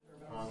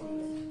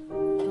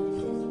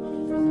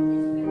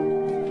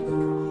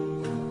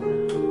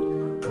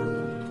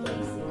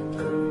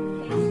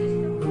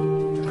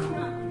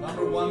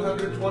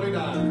glory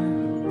die.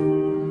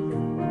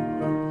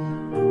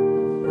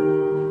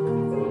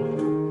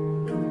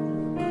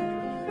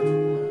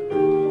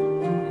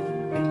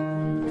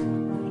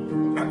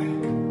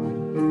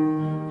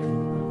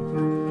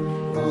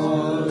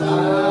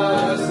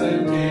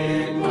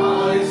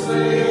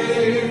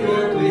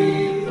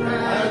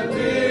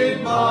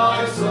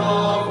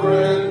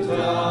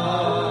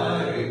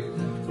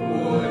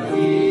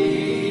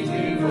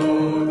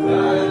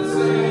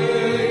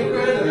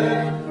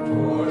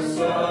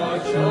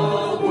 Such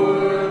a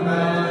word.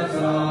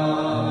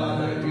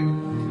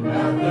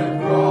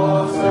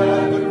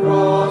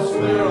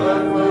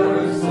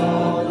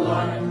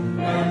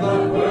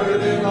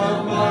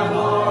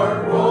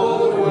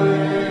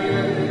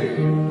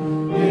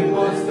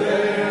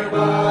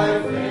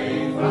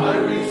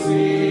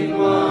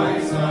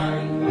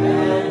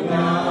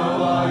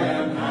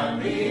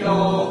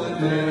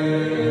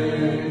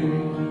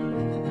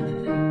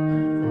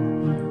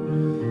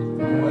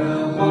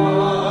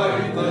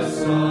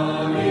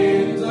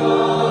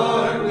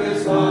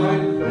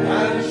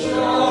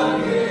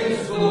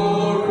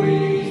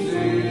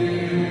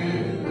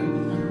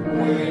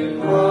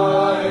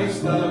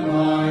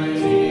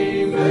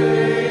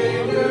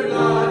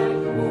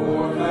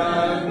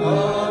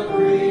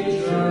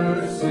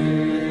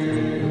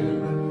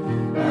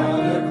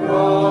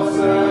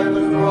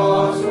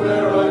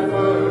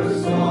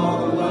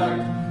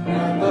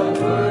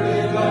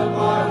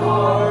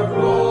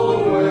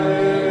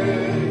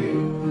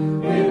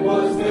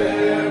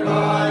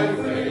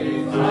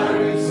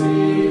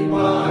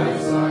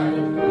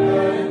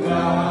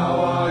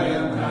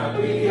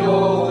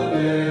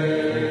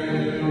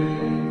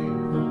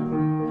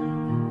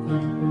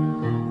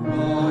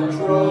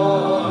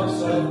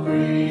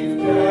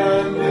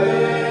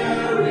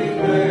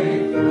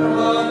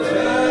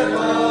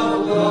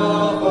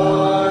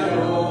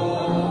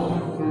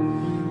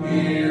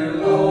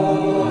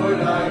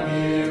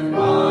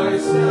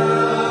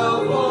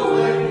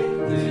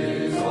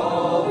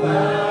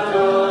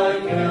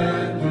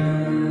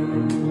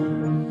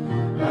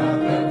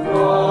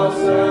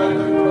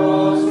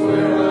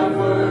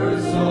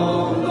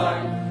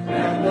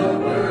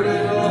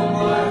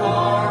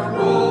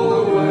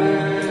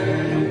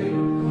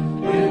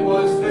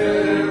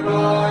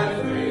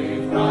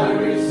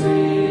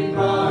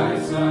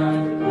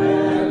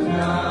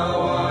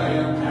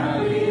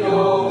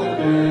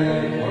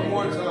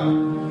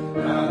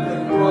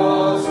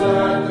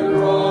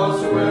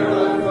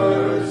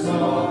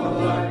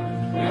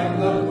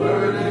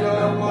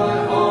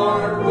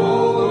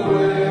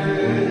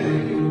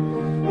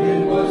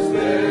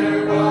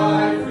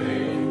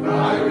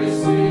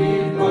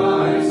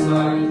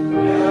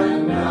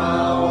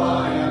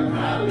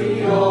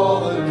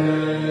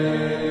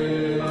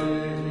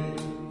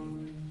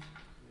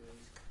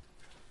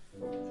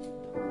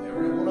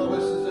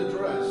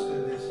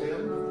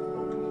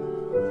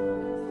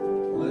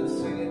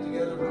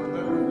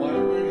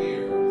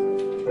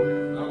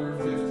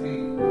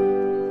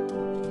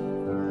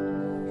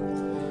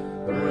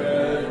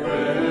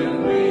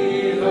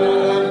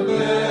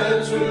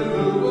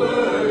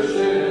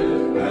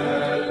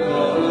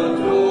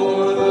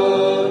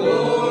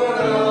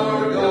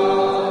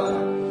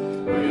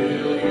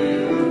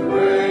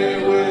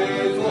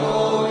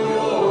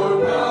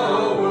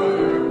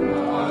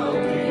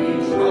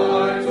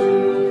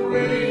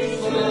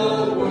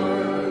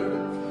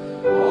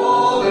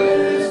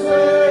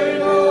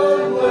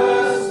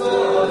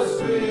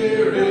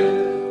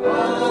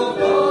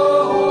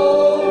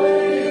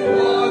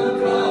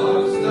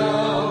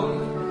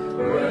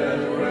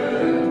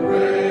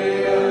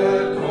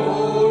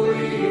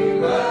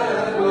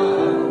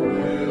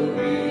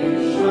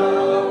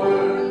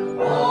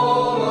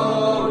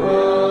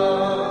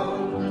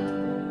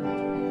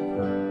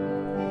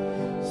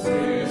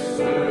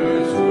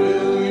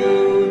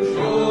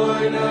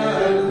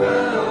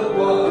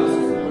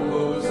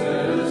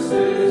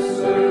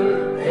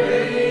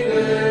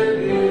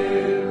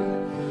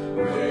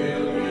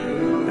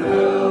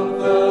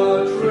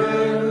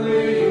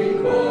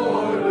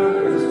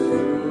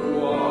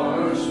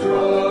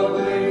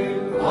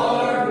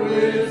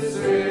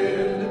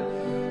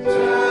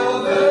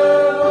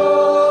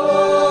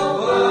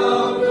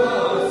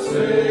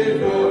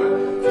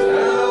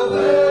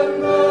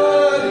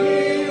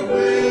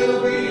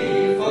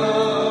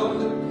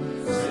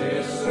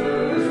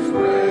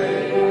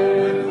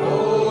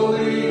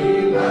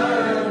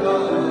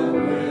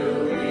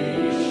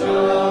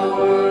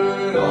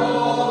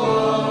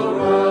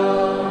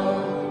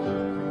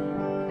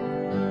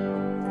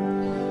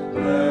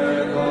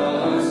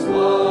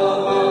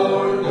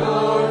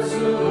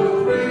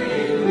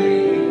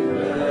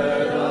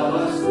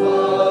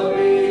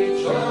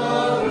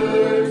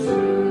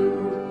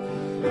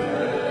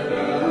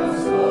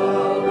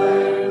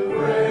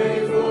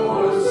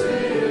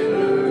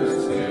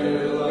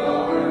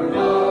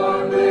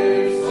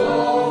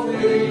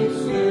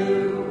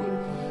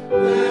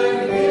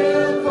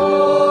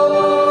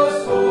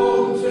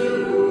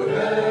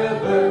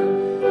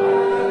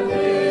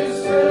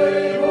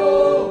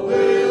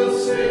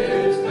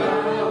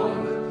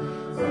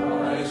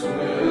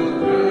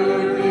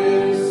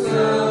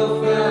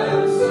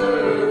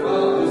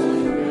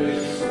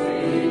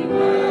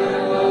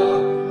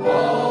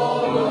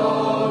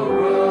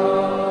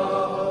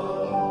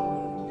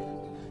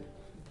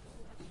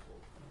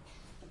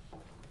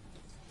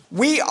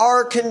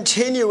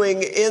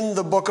 continuing in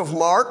the book of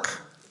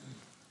Mark,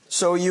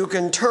 so you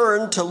can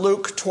turn to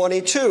Luke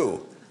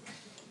 22.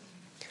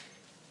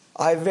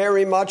 I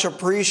very much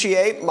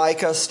appreciate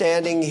Micah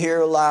standing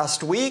here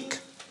last week.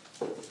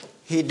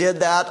 He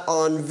did that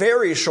on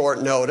very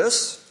short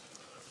notice.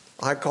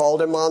 I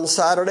called him on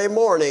Saturday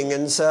morning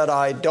and said,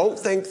 I don't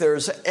think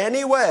there's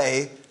any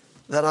way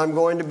that I'm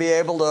going to be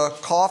able to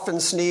cough and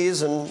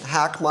sneeze and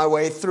hack my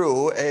way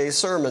through a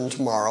sermon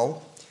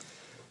tomorrow.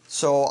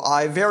 So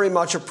I very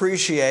much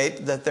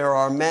appreciate that there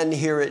are men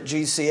here at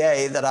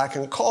GCA that I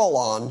can call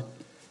on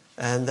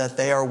and that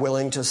they are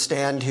willing to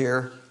stand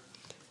here.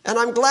 And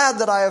I'm glad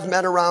that I have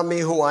men around me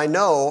who I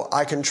know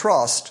I can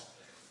trust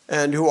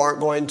and who aren't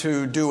going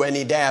to do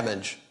any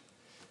damage,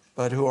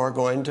 but who are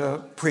going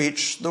to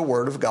preach the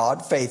Word of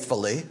God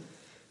faithfully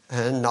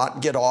and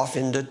not get off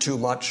into too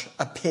much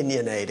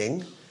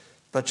opinionating,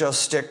 but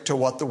just stick to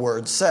what the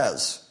Word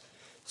says.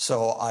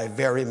 So I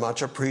very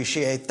much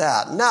appreciate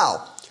that.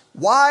 Now,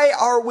 why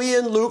are we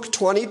in Luke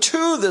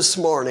 22 this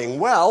morning?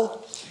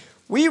 Well,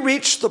 we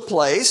reached the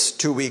place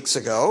 2 weeks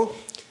ago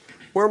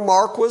where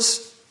Mark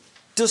was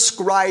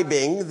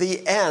describing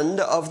the end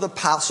of the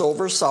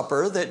Passover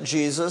supper that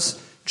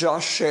Jesus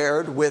just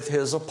shared with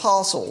his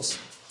apostles.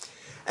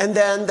 And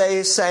then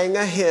they sang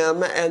a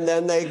hymn, and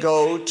then they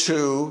go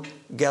to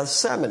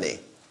Gethsemane.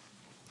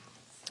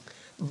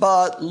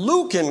 But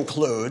Luke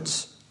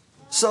includes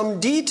some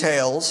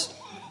details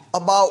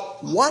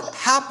about what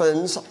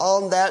happens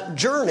on that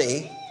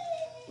journey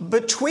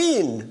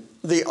between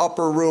the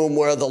upper room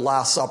where the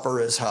Last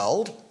Supper is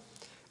held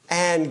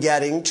and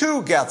getting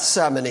to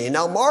Gethsemane.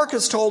 Now, Mark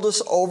has told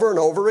us over and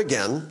over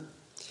again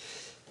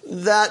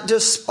that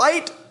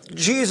despite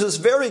Jesus'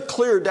 very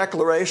clear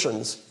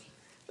declarations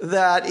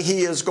that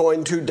he is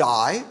going to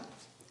die,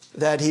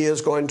 that he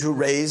is going to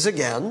raise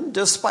again,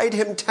 despite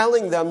him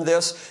telling them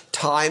this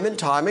time and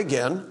time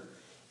again,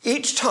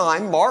 each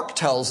time Mark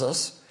tells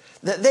us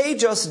that they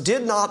just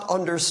did not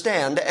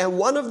understand. And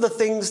one of the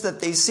things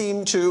that they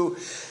seem to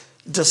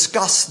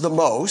discuss the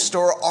most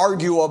or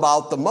argue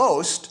about the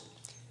most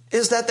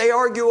is that they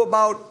argue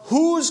about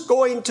who's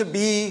going to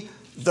be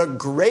the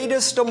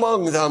greatest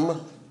among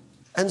them.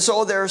 And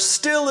so they're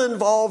still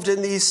involved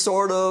in these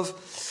sort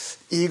of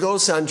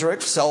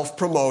egocentric,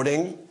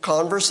 self-promoting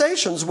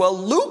conversations. Well,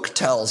 Luke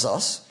tells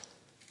us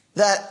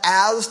that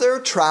as they're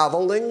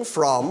traveling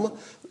from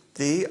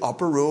the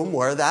upper room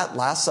where that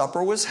Last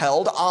Supper was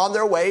held on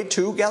their way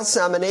to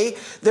Gethsemane,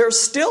 they're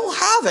still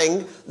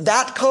having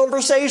that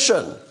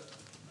conversation.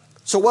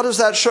 So what does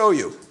that show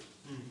you?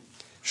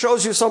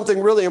 Shows you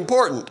something really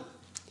important.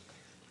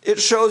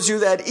 It shows you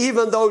that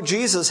even though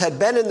Jesus had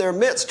been in their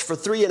midst for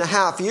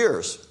 3.5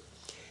 years,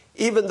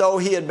 even though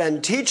he had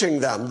been teaching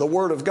them the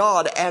Word of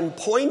God and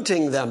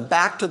pointing them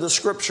back to the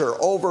Scripture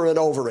over and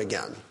over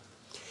again,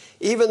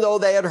 even though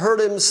they had heard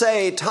him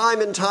say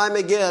time and time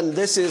again,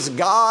 this is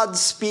God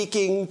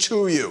speaking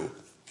to you,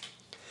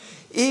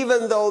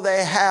 even though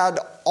they had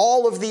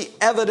all of the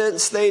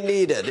evidence they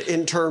needed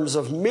in terms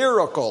of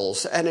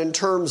miracles and in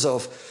terms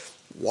of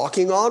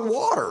walking on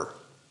water,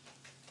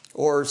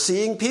 or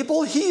seeing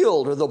people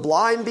healed, or the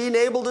blind being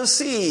able to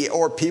see,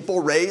 or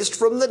people raised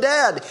from the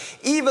dead.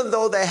 Even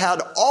though they had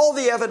all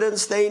the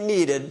evidence they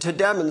needed to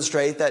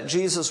demonstrate that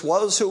Jesus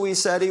was who he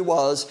said he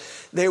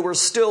was, they were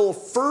still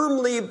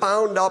firmly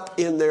bound up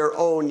in their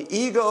own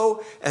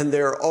ego and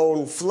their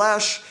own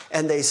flesh,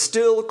 and they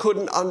still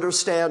couldn't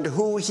understand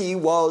who he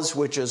was,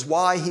 which is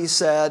why he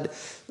said,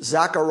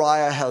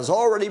 Zechariah has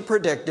already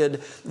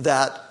predicted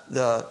that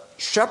the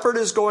shepherd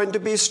is going to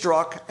be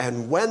struck,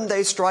 and when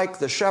they strike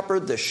the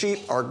shepherd, the sheep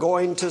are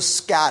going to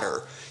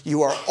scatter.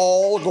 You are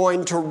all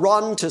going to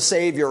run to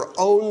save your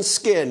own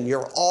skin.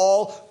 You're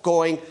all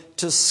going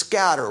to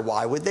scatter.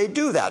 Why would they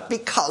do that?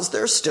 Because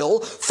they're still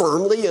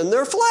firmly in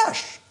their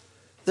flesh.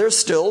 They're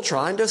still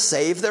trying to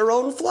save their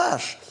own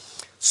flesh.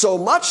 So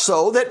much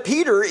so that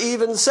Peter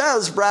even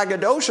says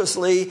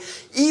braggadociously,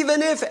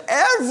 even if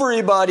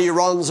everybody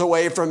runs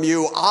away from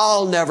you,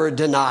 I'll never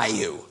deny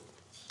you.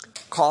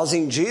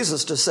 Causing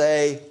Jesus to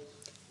say,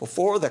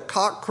 before the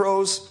cock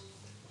crows,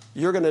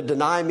 you're going to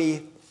deny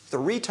me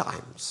 3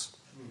 times.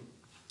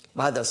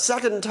 By the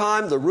second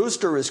time the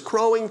rooster is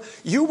crowing,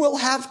 you will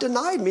have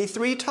denied me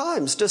 3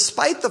 times,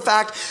 despite the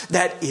fact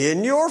that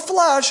in your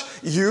flesh,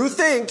 you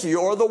think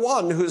you're the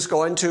one who's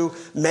going to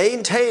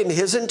maintain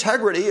his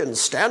integrity and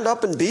stand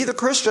up and be the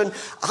Christian.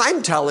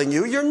 I'm telling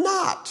you, you're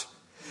not,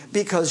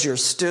 because you're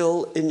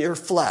still in your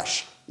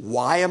flesh.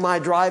 Why am I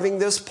driving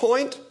this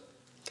point?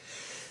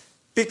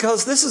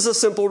 Because this is a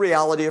simple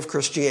reality of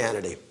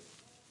Christianity.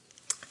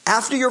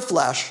 After your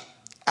flesh,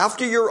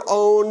 after your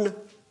own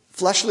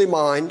fleshly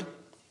mind,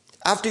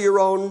 after your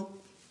own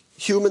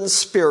human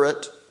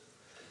spirit,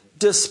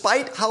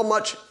 despite how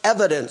much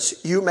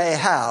evidence you may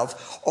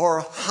have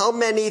or how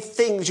many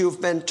things you've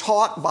been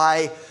taught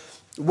by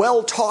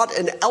well-taught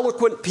and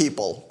eloquent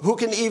people who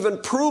can even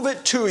prove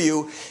it to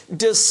you,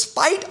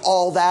 despite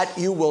all that,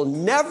 you will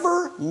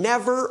never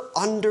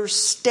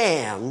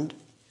understand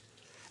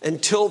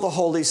until the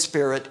Holy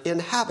Spirit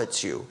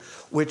inhabits you.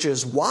 which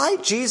is why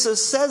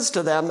Jesus says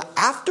to them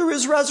after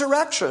his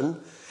resurrection,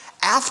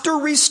 after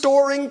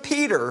restoring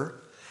Peter,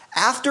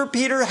 after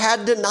Peter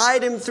had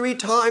denied him 3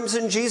 times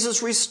and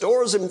Jesus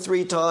restores him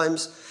 3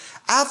 times,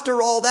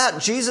 after all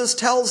that, Jesus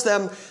tells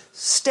them,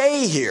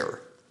 stay here.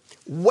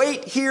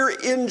 Wait here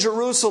in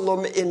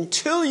Jerusalem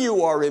until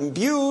you are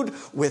imbued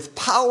with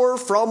power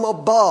from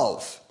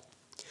above.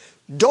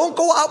 Don't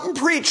go out and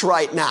preach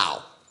right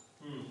now.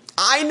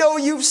 I know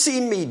you've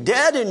seen me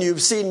dead and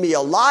you've seen me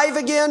alive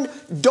again.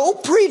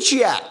 Don't preach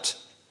yet,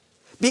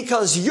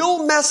 because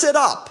you'll mess it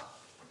up,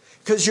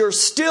 because you're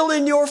still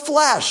in your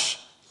flesh.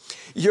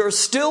 You're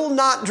still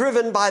not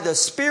driven by the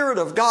Spirit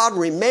of God.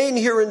 Remain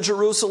here in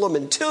Jerusalem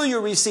until you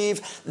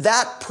receive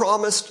that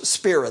promised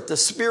Spirit, the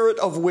Spirit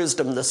of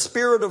wisdom, the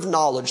Spirit of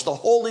knowledge, the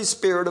Holy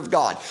Spirit of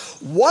God.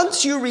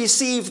 Once you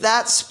receive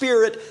that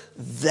Spirit,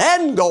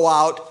 then go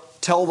out,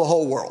 tell the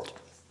whole world.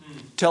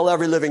 Tell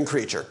every living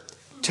creature.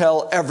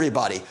 Tell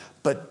everybody.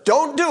 But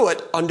don't do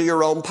it under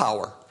your own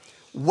power.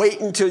 Wait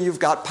until you've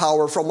got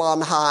power from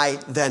on high,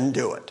 then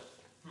do it.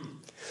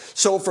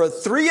 So for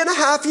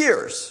 3.5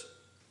 years,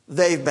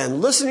 they've been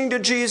listening to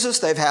Jesus.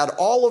 They've had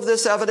all of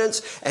this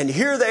evidence. And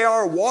here they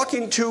are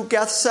walking to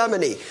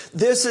Gethsemane.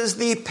 This is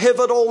the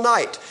pivotal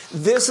night.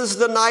 This is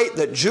the night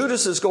that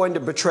Judas is going to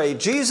betray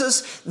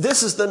Jesus.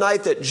 This is the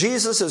night that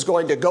Jesus is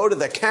going to go to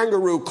the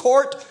kangaroo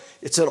court.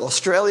 It's in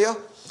Australia.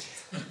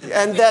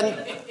 And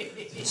then,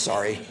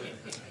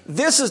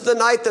 this is the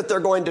night that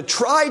they're going to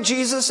try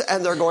Jesus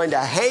and they're going to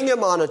hang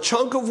him on a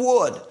chunk of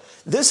wood.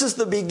 This is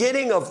the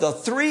beginning of the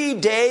 3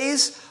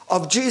 days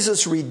of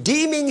Jesus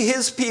redeeming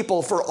his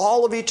people for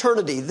all of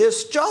eternity.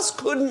 This just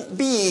couldn't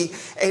be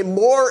a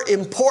more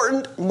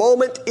important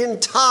moment in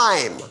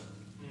time.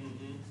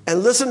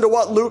 And listen to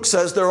what Luke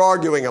says they're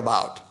arguing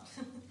about.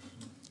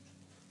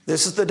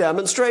 This is the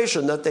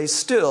demonstration that they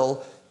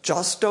still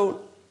just don't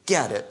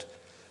get it,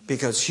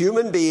 because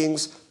human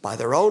beings, by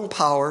their own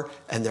power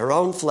and their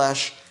own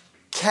flesh,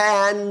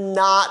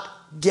 cannot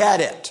get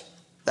it.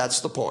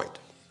 That's the point.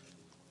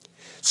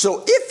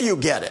 So if you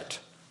get it,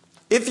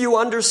 if you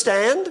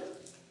understand,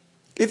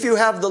 if you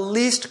have the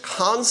least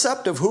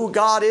concept of who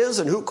God is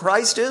and who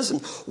Christ is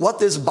and what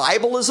this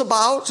Bible is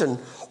about and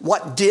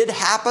what did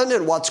happen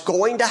and what's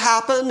going to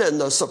happen and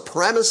the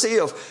supremacy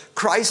of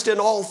Christ in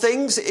all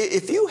things,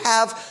 if you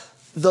have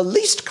the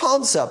least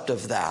concept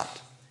of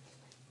that,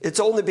 it's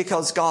only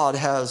because God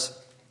has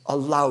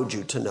allowed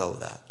you to know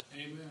that.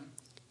 Amen.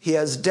 He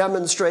has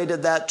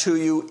demonstrated that to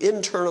you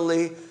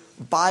internally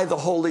by the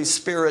Holy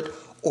Spirit,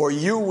 or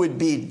you would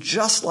be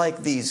just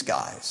like these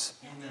guys.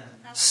 Amen.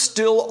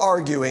 Still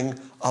arguing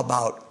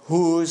about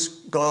who's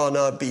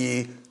gonna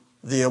be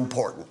the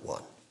important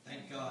one.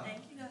 Thank God.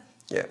 Thank you, God.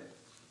 Yeah.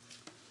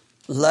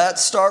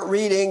 Let's start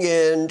reading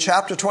in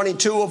chapter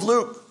 22 of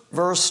Luke,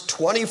 verse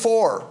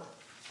 24.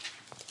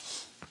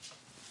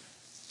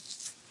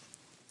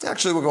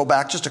 Actually, we'll go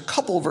back just a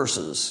couple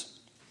verses.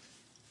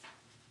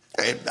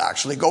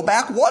 Actually, go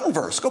back one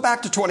verse. Go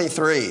back to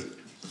 23.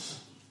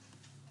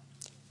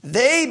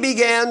 They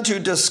began to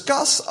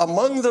discuss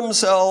among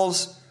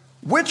themselves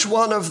which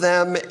one of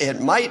them it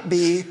might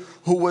be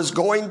who was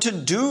going to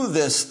do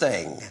this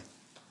thing.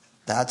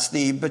 That's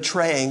the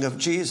betraying of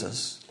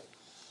Jesus.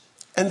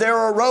 And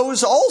there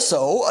arose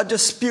also a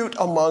dispute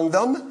among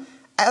them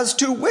as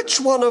to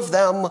which one of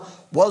them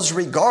was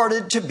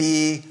regarded to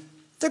be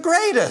the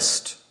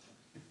greatest.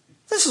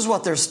 This is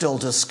what they're still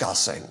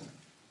discussing.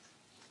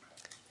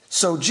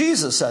 So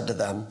Jesus said to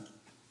them,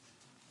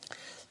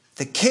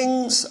 the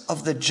kings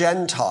of the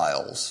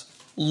Gentiles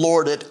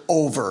lord it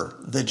over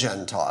the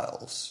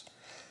Gentiles,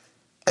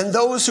 and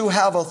those who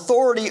have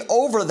authority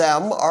over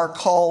them are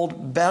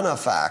called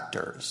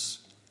benefactors.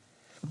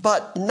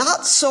 But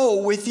not so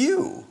with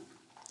you.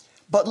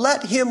 But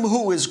let him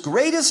who is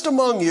greatest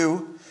among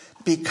you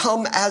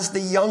become as the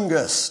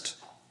youngest,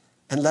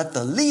 and let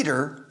the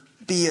leader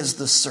be as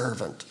the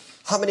servant.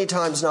 How many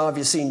times now have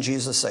you seen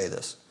Jesus say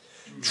this?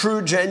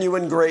 True,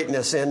 genuine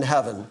greatness in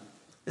heaven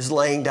is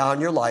laying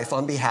down your life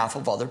on behalf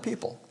of other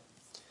people.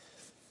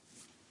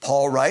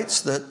 Paul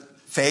writes that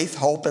faith,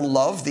 hope, and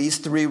love, these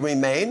 3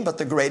 remain, but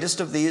the greatest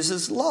of these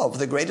is love.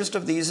 The greatest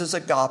of these is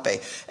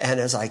agape. And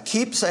as I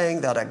keep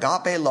saying, that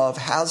agape love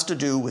has to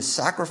do with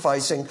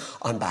sacrificing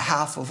on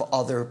behalf of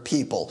other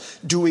people,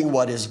 doing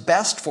what is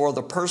best for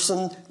the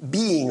person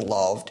being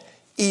loved,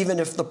 even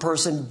if the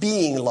person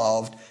being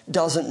loved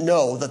doesn't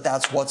know that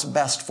that's what's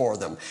best for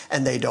them,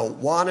 and they don't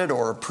want it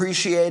or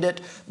appreciate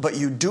it, but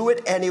you do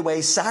it anyway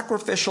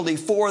sacrificially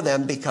for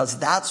them because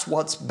that's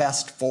what's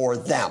best for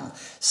them.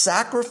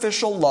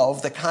 Sacrificial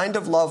love, the kind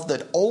of love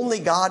that only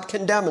God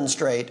can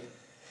demonstrate,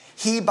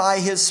 he by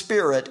his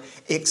Spirit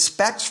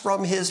expects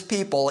from his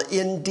people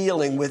in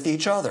dealing with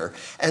each other.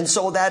 And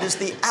so that is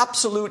the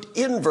absolute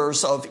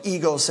inverse of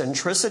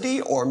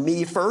egocentricity or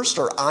me first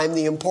or I'm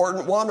the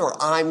important one or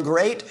I'm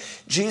great.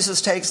 Jesus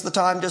takes the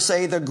time to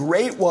say the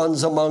great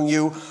ones among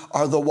you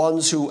are the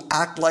ones who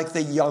act like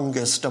the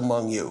youngest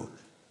among you.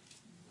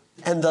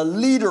 And the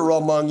leader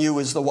among you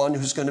is the one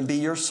who's going to be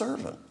your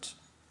servant.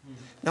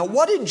 Now,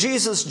 what did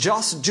Jesus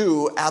just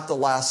do at the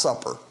Last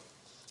Supper?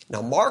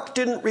 Now, Mark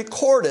didn't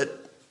record it,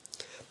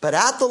 but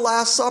at the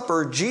Last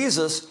Supper,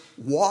 Jesus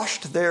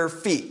washed their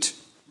feet.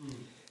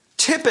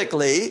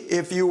 Typically,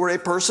 if you were a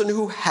person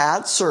who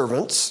had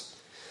servants,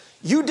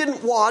 you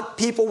didn't want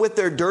people with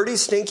their dirty,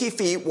 stinky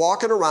feet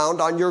walking around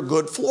on your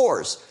good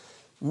floors.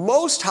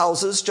 Most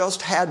houses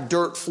just had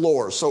dirt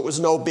floors, so it was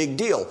no big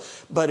deal.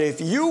 But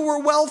if you were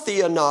wealthy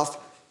enough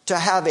to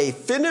have a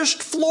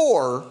finished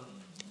floor,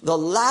 the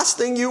last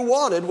thing you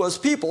wanted was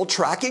people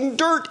tracking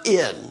dirt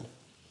in.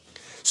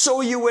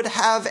 So you would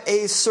have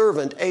a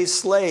servant, a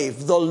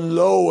slave, the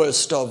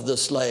lowest of the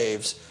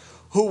slaves,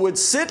 who would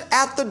sit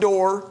at the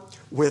door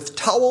with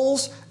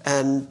towels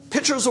and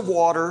pitchers of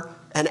water,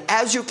 and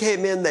as you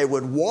came in, they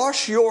would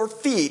wash your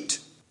feet,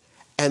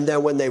 and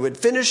then when they would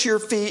finish your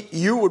feet,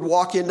 you would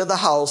walk into the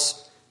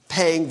house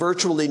paying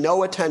virtually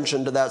no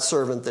attention to that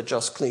servant that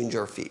just cleaned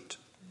your feet.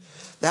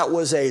 That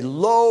was a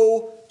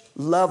low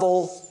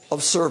level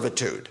of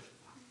servitude.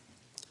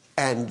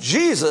 And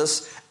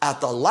Jesus,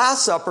 at the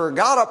Last Supper,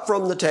 got up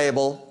from the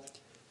table,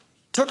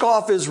 took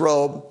off his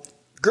robe,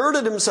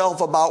 girded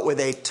himself about with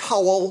a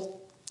towel,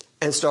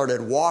 and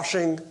started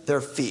washing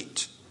their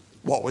feet.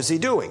 What was he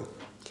doing?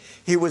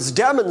 He was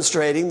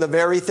demonstrating the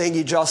very thing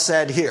he just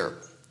said here.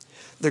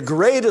 The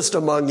greatest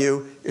among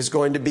you is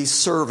going to be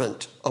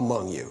servant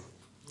among you.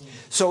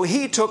 So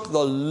he took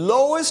the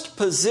lowest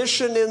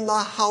position in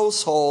the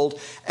household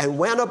and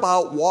went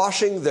about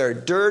washing their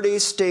dirty,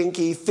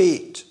 stinky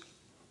feet.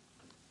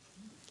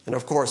 And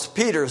of course,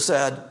 Peter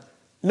said,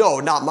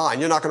 "No, not mine.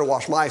 You're not going to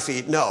wash my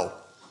feet. No."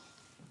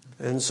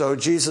 And so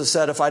Jesus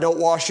said, "If I don't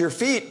wash your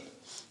feet,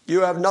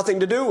 you have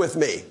nothing to do with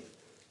me."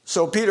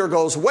 So Peter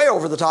goes way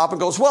over the top and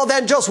goes, "Well,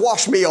 then just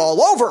wash me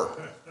all over."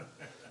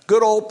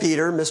 Good old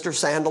Peter, Mr.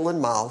 Sandal in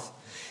Mouth.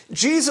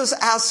 Jesus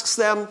asks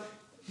them,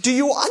 "Do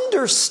you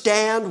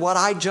understand what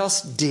I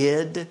just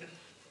did?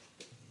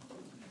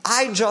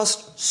 I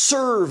just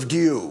served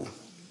you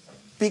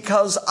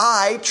because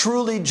I,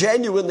 truly,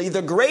 genuinely,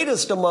 the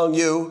greatest among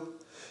you,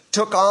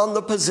 took on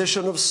the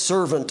position of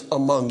servant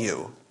among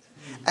you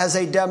as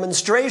a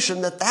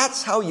demonstration that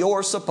that's how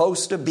you're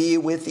supposed to be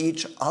with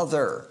each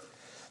other."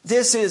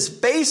 This is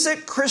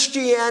basic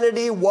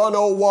Christianity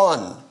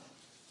 101.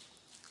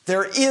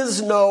 There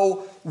is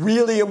no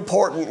really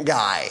important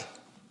guy.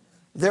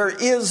 There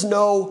is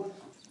no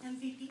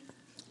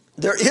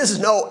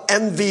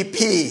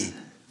MVP,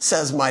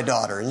 says my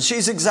daughter, and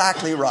she's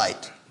exactly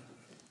right.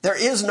 There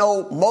is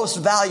no most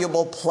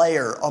valuable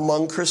player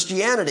among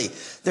Christianity.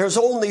 There's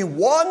only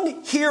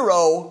one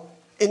hero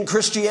in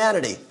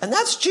Christianity, and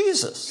that's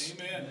Jesus.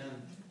 Amen.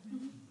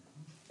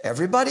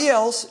 Everybody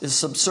else is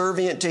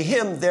subservient to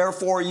him,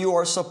 therefore you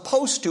are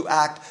supposed to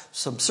act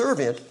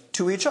subservient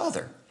to each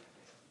other.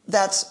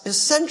 That's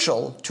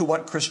essential to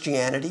what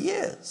Christianity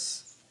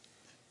is.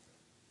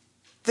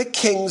 The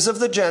kings of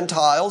the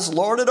Gentiles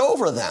lord it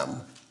over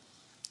them,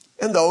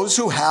 and those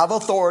who have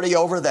authority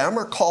over them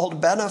are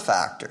called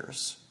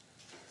benefactors.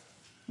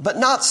 But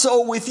not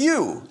so with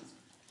you,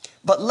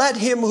 but let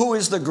him who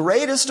is the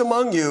greatest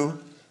among you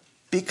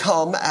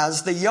become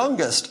as the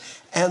youngest,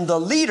 and the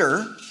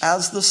leader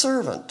as the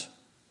servant.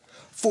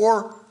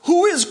 For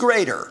who is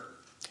greater,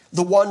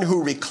 the one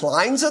who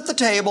reclines at the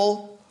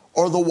table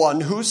or the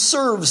one who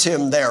serves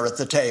him there at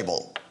the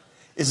table?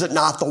 Is it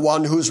not the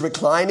one who's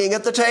reclining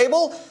at the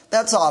table?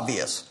 That's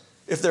obvious.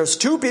 If there's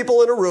two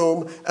people in a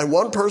room and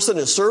one person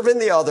is serving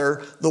the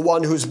other, the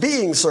one who's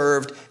being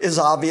served is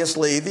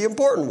obviously the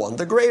important one,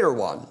 the greater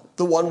one,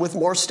 the one with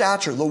more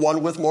stature, the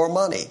one with more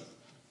money.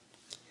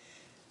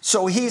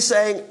 So he's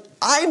saying,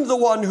 I'm the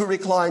one who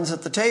reclines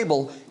at the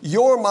table.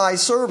 You're my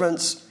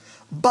servants,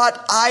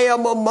 but I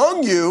am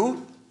among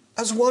you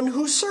as one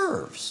who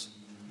serves.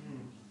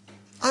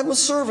 I'm a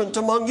servant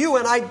among you,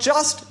 and I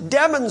just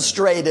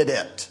demonstrated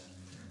it.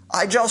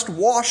 I just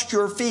washed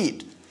your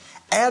feet,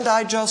 and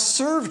I just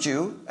served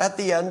you at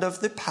the end of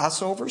the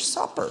Passover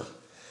supper,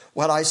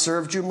 when I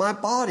served you my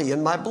body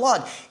and my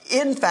blood.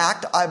 In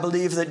fact, I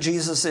believe that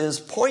Jesus is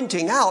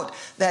pointing out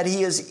that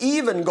he is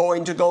even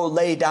going to go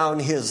lay down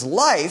his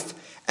life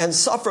and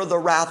suffer the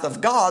wrath of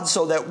God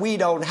so that we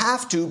don't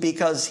have to,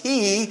 because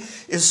he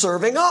is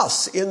serving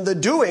us in the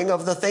doing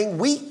of the thing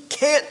we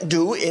can't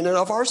do in and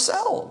of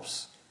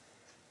ourselves.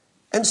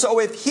 And so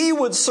if he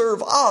would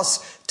serve us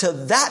to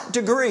that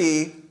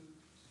degree,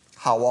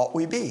 how ought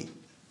we be?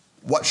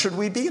 What should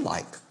we be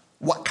like?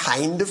 What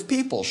kind of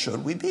people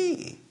should we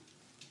be?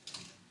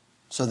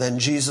 So then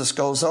Jesus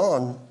goes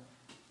on.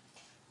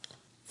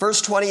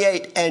 Verse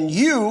 28, and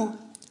you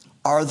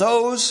are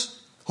those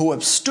who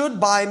have stood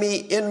by me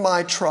in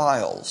my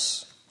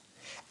trials.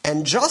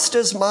 And just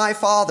as my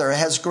Father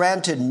has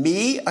granted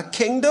me a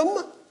kingdom,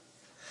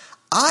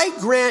 I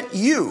grant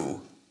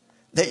you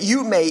that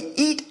you may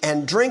eat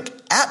and drink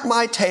at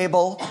my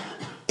table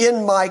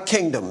in my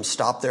kingdom.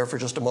 Stop there for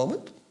just a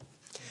moment.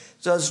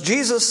 Does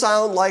Jesus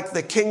sound like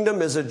the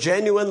kingdom is a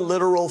genuine,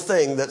 literal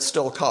thing that's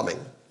still coming?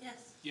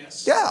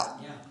 Yes. Yeah,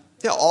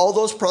 all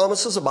those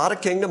promises about a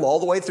kingdom all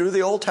the way through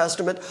the Old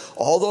Testament,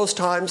 all those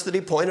times that he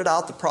pointed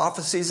out the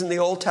prophecies in the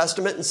Old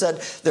Testament and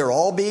said they're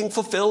all being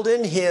fulfilled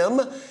in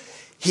him.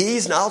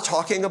 He's now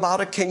talking about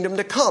a kingdom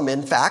to come.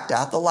 In fact,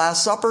 at the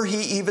Last Supper,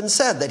 he even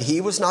said that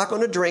he was not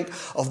going to drink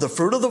of the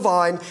fruit of the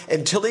vine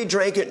until he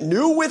drank it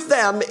new with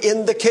them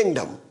in the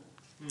kingdom.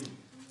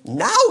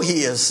 Now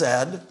he has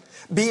said,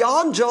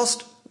 beyond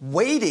just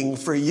waiting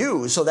for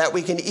you so that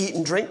we can eat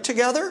and drink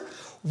together,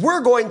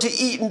 we're going to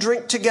eat and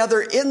drink together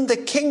in the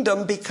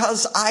kingdom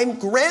because I'm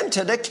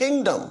granted a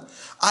kingdom.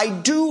 I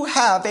do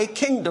have a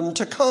kingdom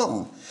to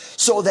come.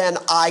 So then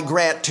I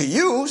grant to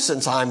you,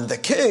 since I'm the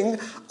king,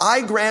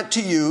 I grant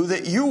to you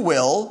that you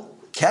will,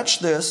 catch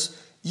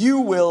this, you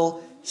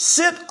will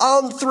sit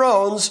on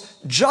thrones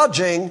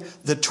judging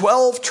the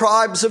 12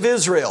 tribes of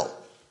Israel.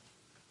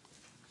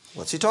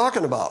 What's he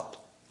talking about?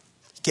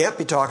 He can't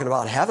be talking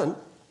about heaven,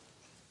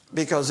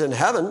 because in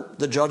heaven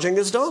the judging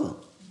is done.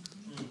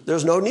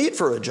 There's no need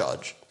for a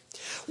judge.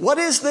 What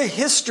is the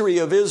history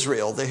of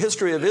Israel? The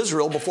history of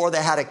Israel, before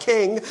they had a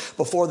king,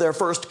 before their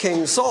first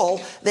king Saul,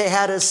 they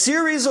had a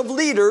series of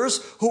leaders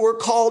who were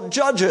called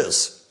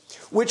judges,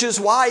 which is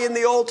why in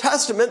the Old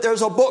Testament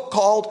there's a book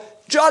called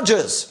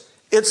Judges.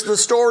 It's the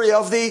story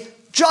of the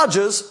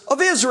judges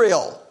of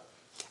Israel.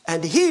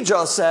 And he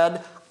just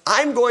said,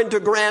 I'm going to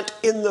grant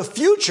in the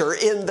future,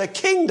 in the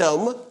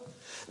kingdom,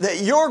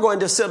 that you're going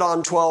to sit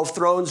on 12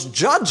 thrones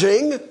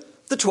judging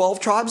the 12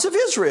 tribes of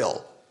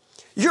Israel.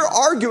 You're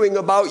arguing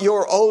about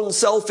your own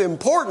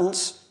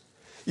self-importance.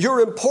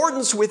 Your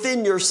importance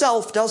within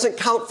yourself doesn't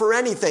count for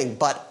anything.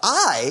 But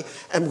I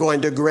am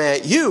going to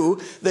grant you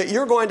that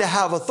you're going to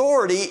have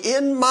authority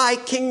in my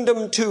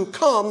kingdom to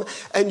come,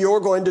 and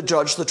you're going to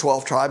judge the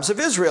 12 tribes of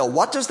Israel.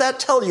 What does that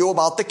tell you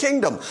about the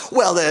kingdom?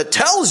 Well, it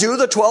tells you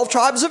the 12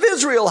 tribes of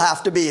Israel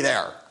have to be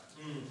there.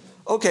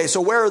 Okay,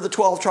 so where are the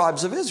 12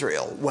 tribes of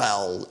Israel?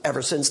 Well,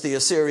 ever since the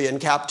Assyrian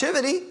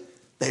captivity,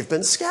 they've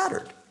been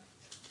scattered.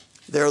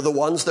 They're the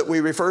ones that we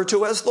refer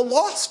to as the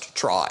lost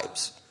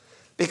tribes,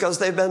 because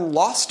they've been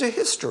lost to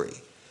history,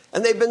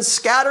 and they've been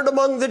scattered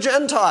among the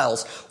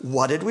Gentiles.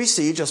 What did we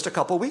see just a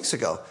couple weeks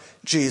ago?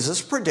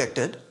 Jesus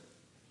predicted,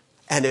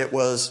 and it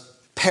was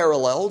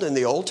paralleled in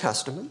the Old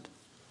Testament,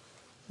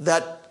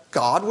 that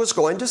God was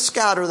going to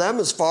scatter them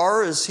as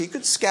far as he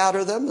could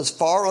scatter them, as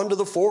far under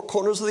the four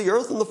corners of the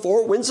earth and the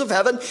four winds of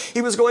heaven.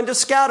 He was going to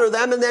scatter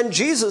them. And then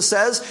Jesus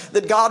says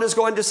that God is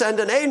going to send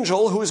an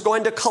angel who is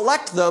going to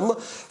collect them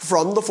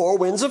from the four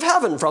winds of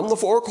heaven, from the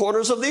four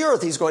corners of the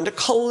earth. He's going to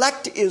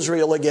collect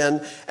Israel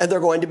again, and they're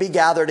going to be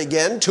gathered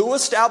again to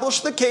establish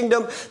the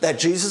kingdom that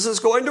Jesus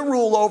is going to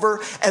rule over.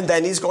 And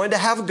then he's going to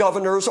have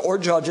governors or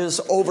judges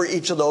over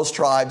each of those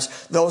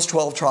tribes. Those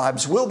 12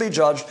 tribes will be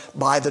judged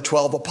by the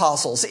 12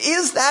 apostles.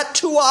 Is that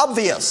too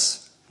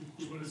obvious?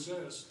 It's what it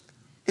says.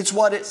 It's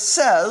what it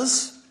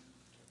says.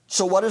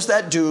 So what does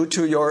that do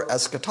to your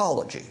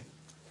eschatology?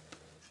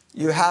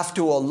 You have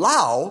to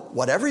allow,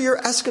 whatever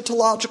your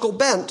eschatological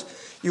bent,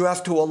 you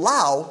have to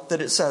allow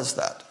that it says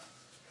that.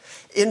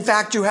 In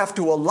fact, you have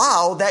to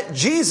allow that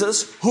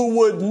Jesus, who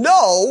would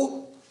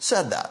know,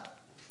 said that.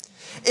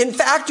 In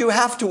fact, you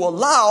have to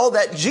allow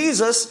that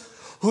Jesus,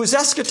 whose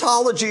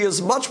eschatology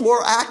is much more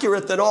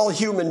accurate than all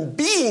human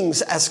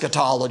beings'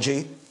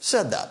 eschatology,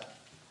 said that.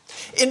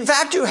 In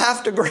fact, you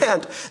have to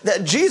grant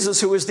that Jesus,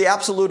 who is the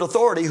absolute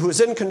authority, who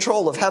is in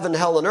control of heaven,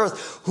 hell, and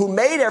earth, who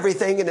made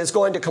everything and is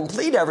going to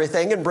complete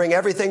everything and bring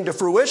everything to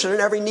fruition,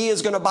 and every knee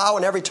is going to bow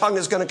and every tongue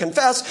is going to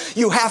confess,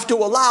 you have to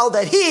allow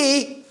that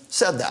he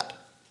said that.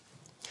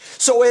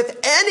 So if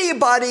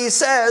anybody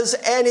says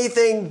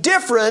anything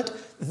different,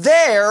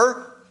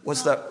 they're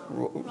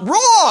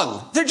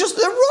wrong. They're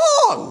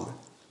wrong.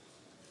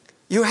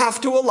 You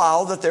have to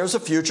allow that there's a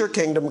future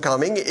kingdom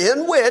coming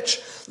in which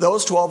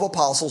those 12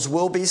 apostles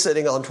will be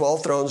sitting on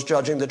 12 thrones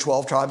judging the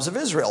 12 tribes of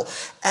Israel.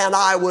 And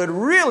I would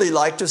really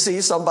like to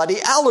see somebody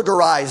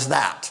allegorize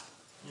that.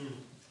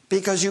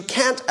 Because you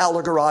can't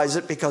allegorize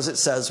it because it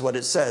says what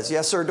it says.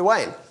 Yes, sir,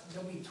 Dwayne?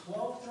 There'll be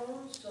 12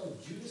 thrones, so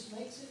Judas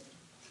makes it?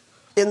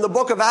 In the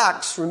book of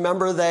Acts,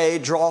 remember they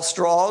draw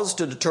straws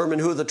to determine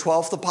who the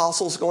 12th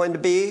apostle is going to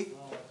be?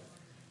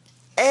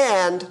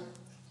 And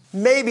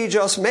maybe,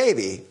 just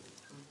maybe,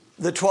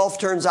 the 12th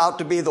turns out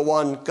to be the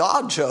one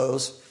God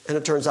chose, and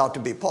it turns out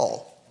to be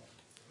Paul.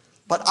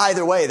 But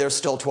either way, there's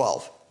still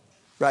 12,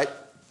 right?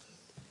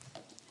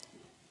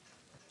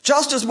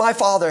 Just as my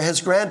Father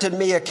has granted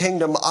me a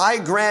kingdom, I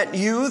grant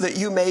you that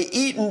you may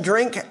eat and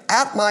drink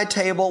at my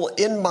table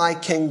in my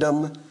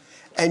kingdom,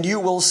 and you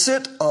will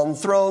sit on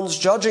thrones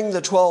judging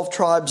the 12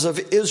 tribes of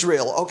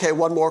Israel. Okay,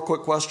 one more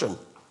quick question.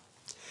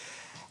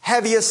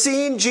 Have you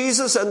seen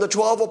Jesus and the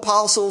 12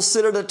 apostles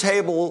sit at a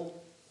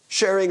table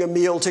sharing a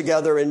meal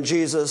together and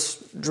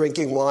Jesus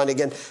drinking wine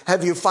again?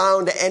 Have you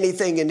found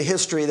anything in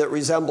history that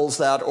resembles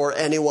that, or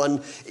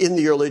anyone in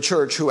the early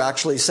church who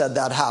actually said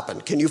that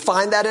happened? Can you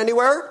find that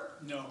anywhere?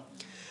 No.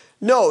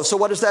 No. So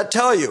what does that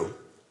tell you?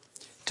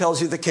 It tells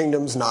you the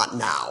kingdom's not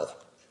now.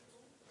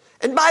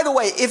 And by the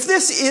way, if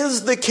this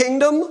is the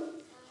kingdom,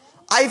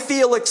 I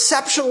feel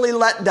exceptionally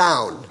let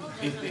down.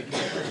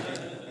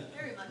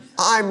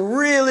 I'm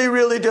really,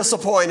 really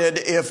disappointed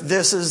if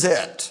this is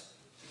it.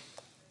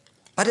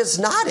 But it's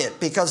not it,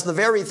 because the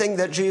very thing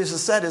that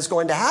Jesus said is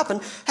going to happen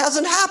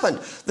hasn't happened.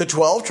 The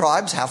 12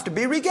 tribes have to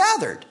be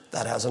regathered.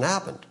 That hasn't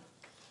happened.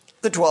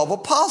 The 12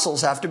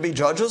 apostles have to be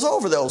judges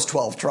over those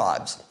 12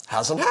 tribes.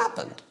 Hasn't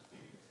happened.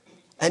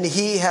 And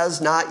he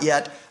has not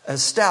yet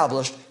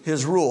established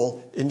his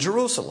rule in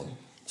Jerusalem.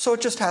 So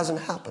it just hasn't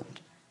happened.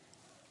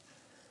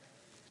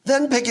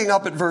 Then picking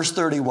up at verse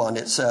 31,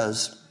 it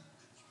says,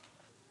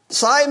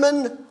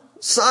 Simon,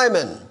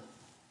 Simon,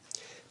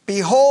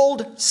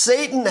 behold,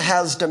 Satan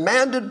has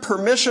demanded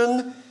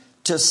permission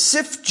to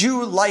sift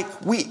you like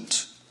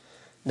wheat.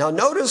 Now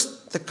notice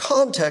the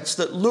context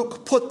that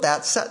Luke put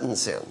that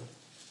sentence in.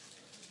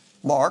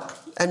 Mark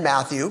and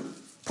Matthew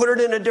put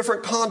it in a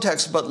different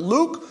context, but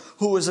Luke,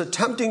 who is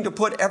attempting to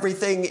put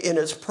everything in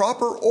its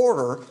proper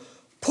order,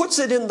 puts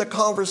it in the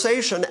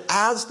conversation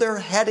as they're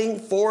heading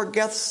for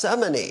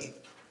Gethsemane.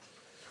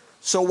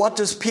 So what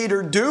does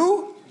Peter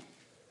do?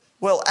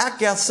 Well, at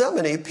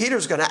Gethsemane,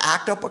 Peter's going to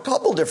act up a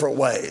couple different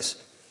ways.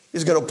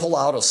 He's going to pull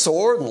out a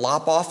sword and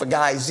lop off a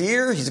guy's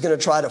ear. He's going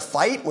to try to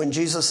fight when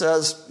Jesus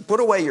says, put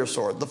away your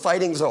sword. The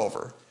fighting's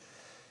over.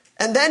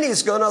 And then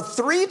he's going to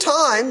 3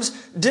 times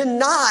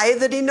deny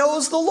that he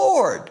knows the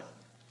Lord.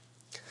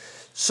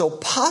 So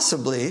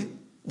possibly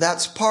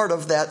that's part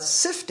of that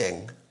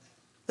sifting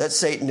that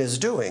Satan is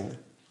doing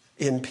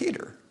in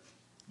Peter.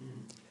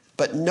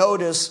 But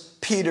notice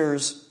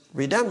Peter's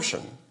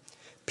redemption.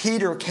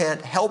 Peter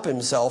can't help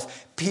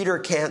himself. Peter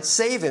can't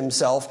save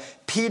himself.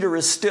 Peter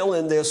is still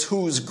in this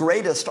who's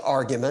greatest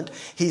argument.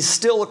 He's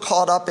still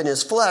caught up in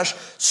his flesh.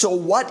 So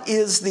what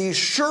is the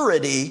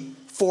surety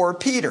for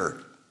Peter?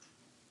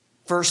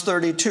 Verse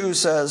 32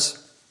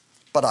 says,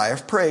 but I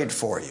have prayed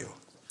for you,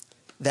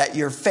 that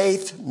your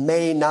faith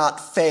may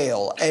not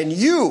fail. And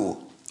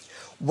you,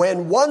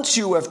 when once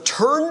you have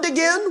turned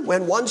again,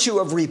 when once you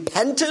have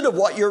repented of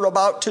what you're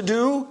about to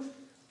do,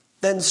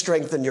 then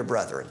strengthen your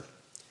brethren.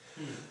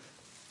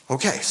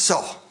 Okay,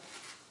 so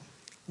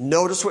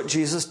notice what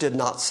Jesus did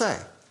not say.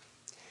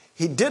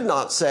 He did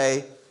not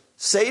say,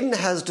 Satan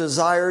has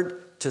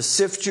desired to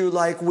sift you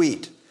like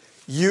wheat.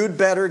 You'd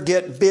better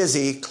get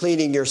busy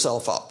cleaning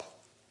yourself up.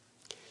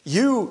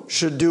 You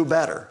should do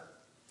better.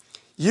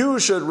 You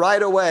should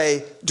right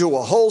away do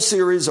a whole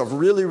series of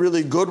really,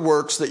 really good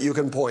works that you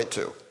can point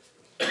to.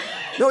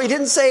 No, he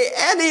didn't say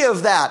any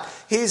of that.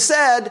 He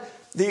said,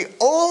 the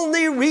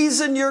only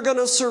reason you're going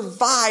to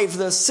survive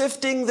the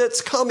sifting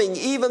that's coming,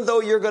 even though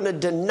you're going to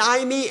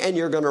deny me and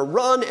you're going to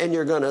run and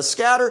you're going to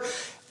scatter,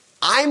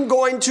 I'm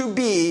going to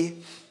be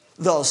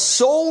the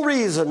sole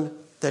reason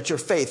that your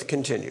faith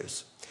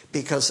continues,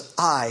 because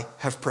I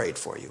have prayed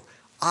for you.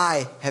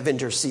 I have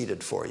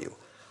interceded for you.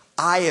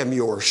 I am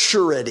your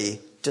surety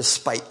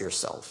despite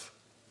yourself.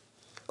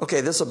 Okay,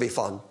 this will be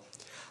fun.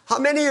 How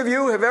many of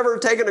you have ever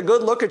taken a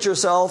good look at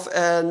yourself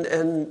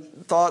and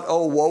thought,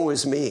 oh, woe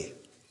is me?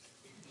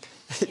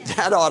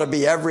 That ought to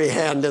be every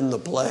hand in the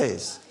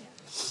place.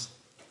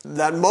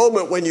 That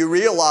moment when you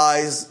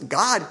realize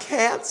God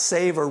can't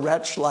save a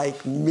wretch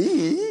like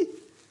me.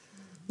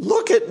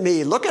 Look at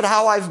me. Look at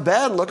how I've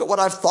been. Look at what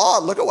I've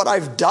thought. Look at what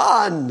I've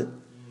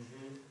done.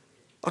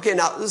 Okay,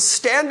 now,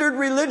 standard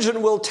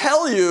religion will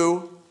tell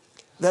you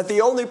that the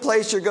only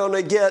place you're going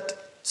to get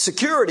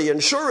security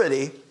and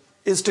surety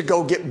is to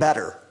go get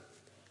better.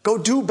 Go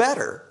do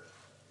better.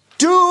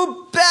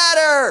 Do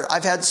better.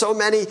 I've had so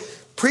many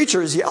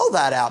preachers yell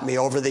that at me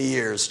over the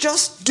years.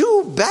 Just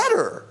do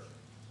better.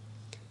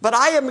 But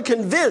I am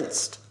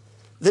convinced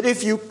that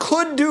if you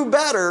could do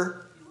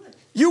better,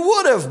 you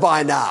would have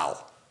by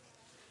now.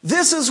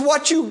 This is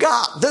what you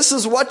got. This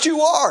is what you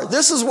are.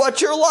 This is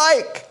what you're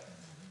like.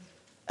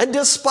 And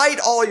despite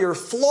all your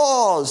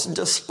flaws,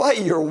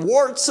 despite your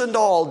warts and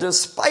all,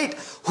 despite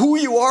who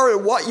you are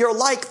and what you're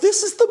like,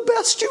 this is the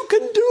best you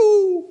can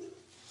do.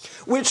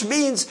 Which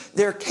means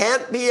there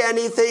can't be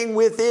anything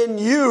within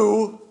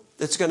you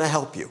that's going to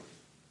help you.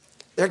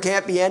 There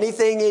can't be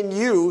anything in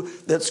you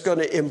that's going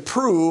to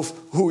improve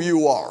who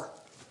you are.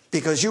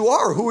 Because you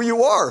are who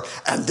you are,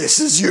 and this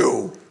is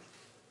you.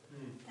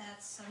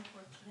 That's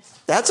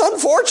unfortunate. That's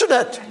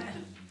unfortunate.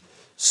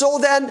 So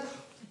then,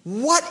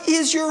 what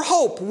is your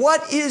hope?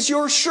 What is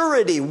your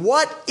surety?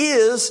 What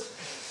is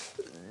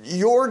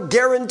your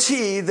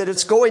guarantee that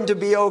it's going to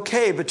be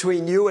okay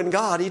between you and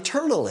God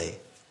eternally?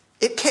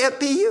 It can't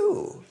be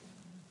you.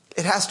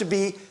 It has to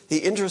be the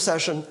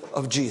intercession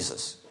of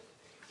Jesus.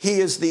 He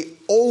is the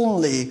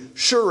only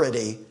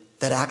surety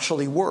that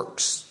actually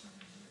works.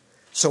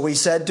 So he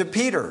said to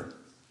Peter,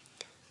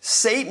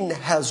 Satan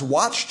has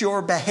watched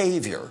your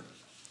behavior,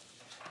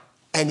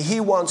 and he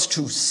wants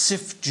to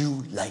sift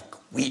you like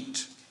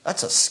wheat.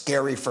 That's a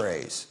scary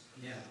phrase.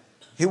 Yeah.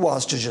 He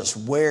wants to just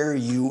wear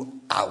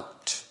you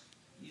out.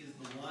 He is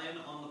the lion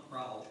on the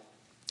prowl.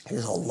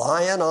 He's a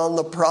lion on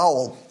the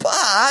prowl.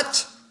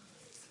 But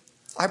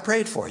I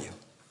prayed for you,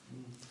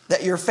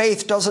 that your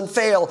faith doesn't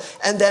fail.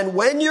 And then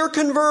when you're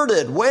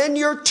converted, when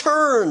you're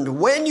turned,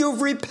 when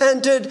you've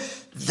repented,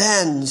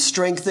 then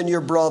strengthen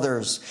your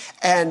brothers.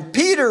 And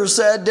Peter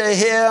said to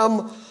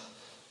him,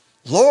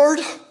 Lord,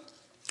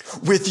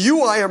 with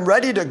you I am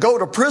ready to go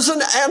to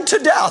prison and to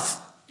death.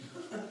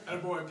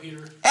 Attaboy,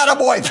 Peter.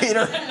 Attaboy,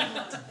 Peter.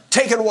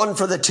 Taking one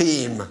for the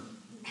team.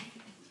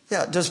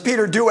 Yeah, does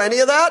Peter do any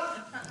of that?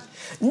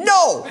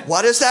 No.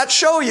 What does that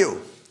show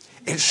you?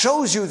 It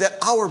shows you that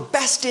our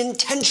best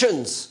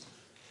intentions,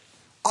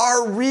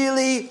 our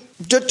really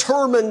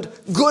determined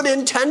good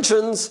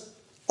intentions,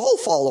 all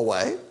fall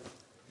away.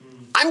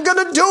 I'm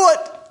going to do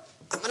it.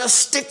 I'm going to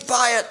stick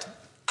by it.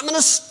 I'm going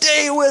to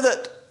stay with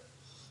it.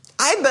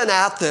 I've been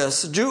at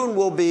this. June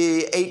will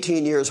be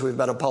 18 years we've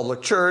been a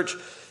public church.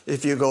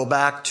 If you go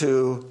back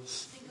to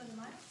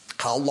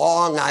how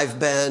long I've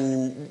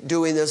been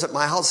doing this at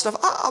my house stuff,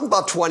 I'm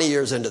about 20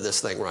 years into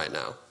this thing right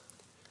now.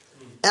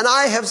 And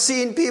I have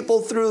seen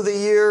people through the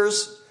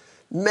years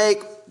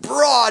make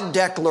broad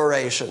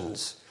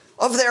declarations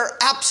of their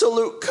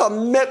absolute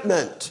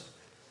commitment.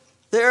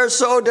 They're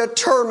so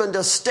determined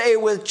to stay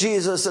with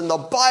Jesus, and the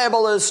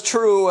Bible is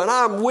true, and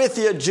I'm with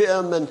you,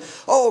 Jim, and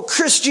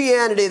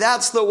Christianity,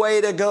 that's the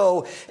way to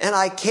go. And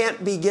I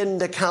can't begin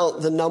to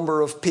count the number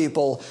of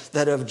people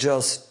that have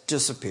just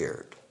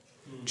disappeared,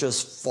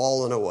 just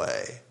fallen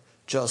away,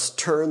 just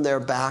turned their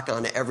back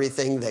on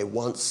everything they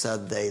once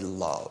said they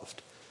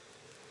loved.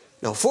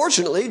 Now,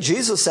 fortunately,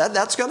 Jesus said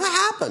that's going to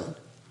happen.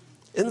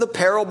 In the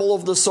parable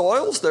of the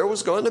soils, there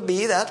was going to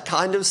be that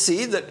kind of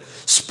seed that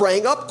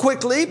sprang up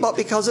quickly, but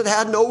because it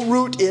had no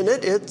root in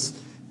it, it's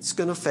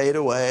going to fade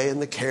away,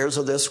 and the cares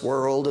of this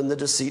world and the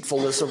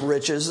deceitfulness of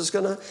riches is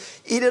going to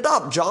eat it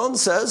up. John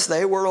says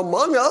they were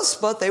among us,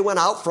 but they went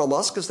out from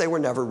us because they were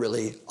never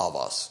really of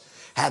us.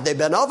 Had they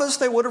been of us,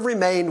 they would have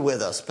remained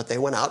with us, but they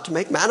went out to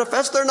make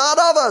manifest they're not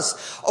of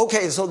us.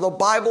 Okay, so the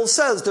Bible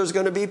says there's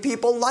going to be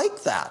people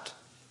like that.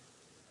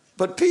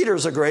 But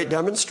Peter's a great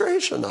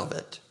demonstration of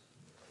it.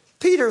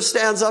 Peter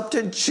stands up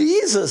to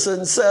Jesus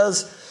and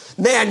says,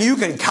 man, you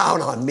can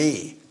count on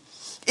me.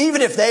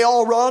 Even if they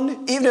all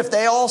run, even if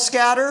they all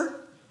scatter,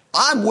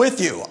 I'm with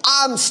you.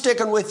 I'm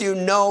sticking with you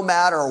no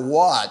matter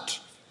what.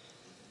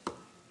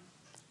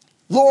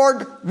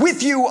 Lord,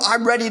 with you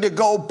I'm ready to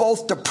go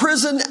both to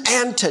prison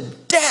and to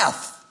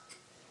death.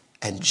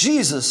 And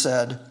Jesus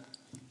said,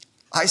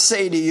 I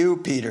say to you,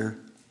 Peter,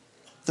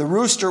 the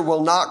rooster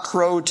will not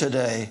crow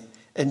today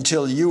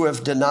until you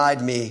have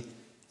denied me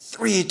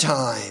 3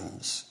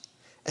 times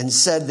and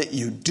said that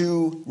you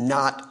do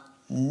not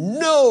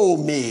know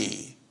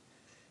me.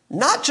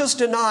 Not just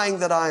denying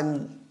that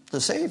I'm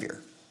the Savior,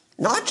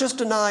 not just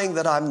denying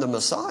that I'm the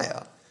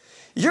Messiah.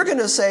 You're going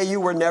to say you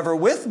were never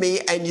with me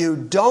and you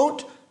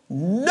don't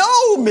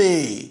know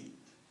me.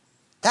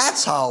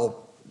 That's how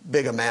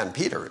big a man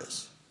Peter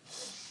is.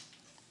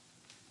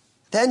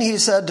 Then he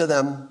said to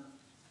them,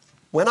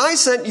 when I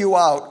sent you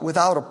out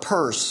without a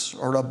purse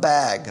or a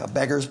bag, a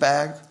beggar's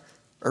bag,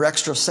 or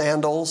extra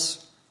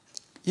sandals,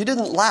 you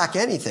didn't lack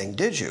anything,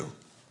 did you?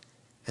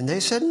 And they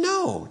said,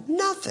 no,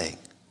 nothing.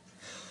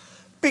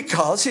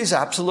 Because he's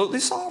absolutely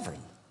sovereign.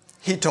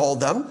 He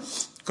told them,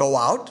 go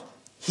out,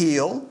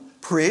 heal,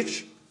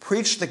 preach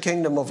the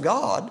kingdom of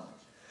God.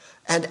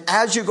 And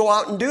as you go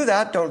out and do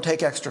that, don't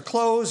take extra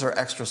clothes or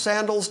extra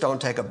sandals.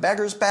 Don't take a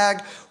beggar's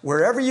bag.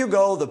 Wherever you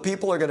go, the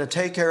people are going to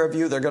take care of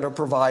you. They're going to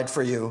provide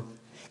for you.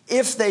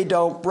 If they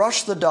don't,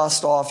 brush the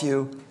dust off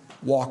you,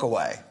 walk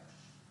away.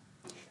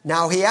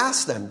 Now he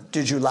asked them,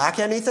 did you lack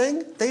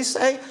anything? They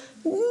say,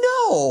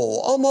 no.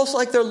 Almost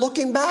like they're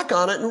looking back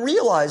on it and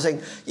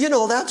realizing,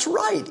 that's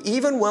right.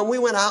 Even when we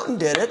went out and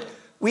did it,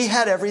 we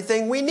had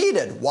everything we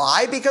needed.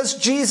 Why? Because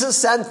Jesus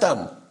sent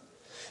them.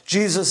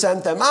 Jesus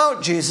sent them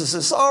out. Jesus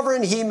is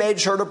sovereign. He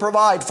made sure to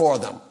provide for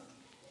them.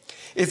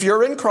 If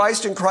you're in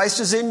Christ and Christ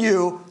is in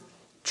you,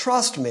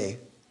 trust me,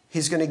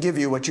 he's going to give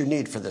you what you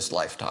need for this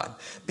lifetime.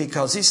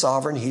 Because he's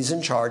sovereign, he's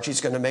in charge,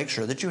 he's going to make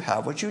sure that you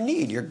have what you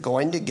need. You're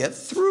going to get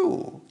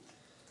through.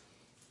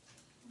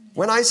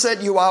 When I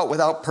sent you out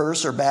without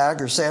purse or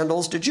bag or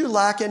sandals, did you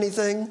lack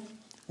anything?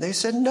 They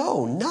said,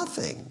 no,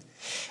 nothing.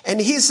 And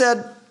he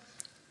said,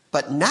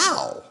 but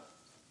now,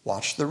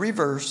 watch the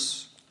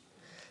reverse.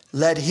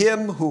 Let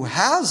him who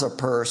has a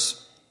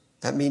purse,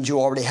 that means you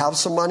already have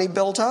some money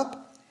built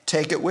up,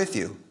 take it with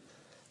you.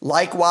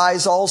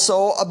 Likewise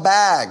also a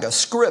bag, a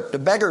scrip, a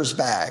beggar's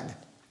bag.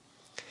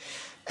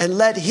 And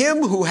let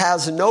him who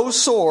has no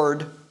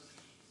sword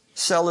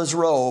sell his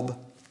robe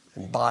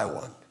and buy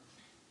one.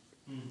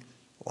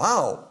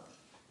 Wow.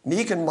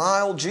 Meek and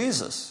mild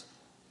Jesus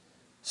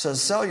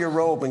says, sell your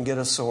robe and get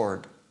a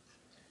sword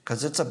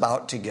because it's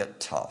about to get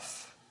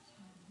tough.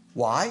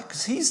 Why?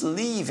 Because he's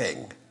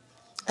leaving.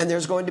 And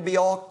there's going to be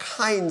all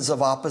kinds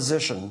of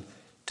opposition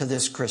to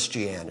this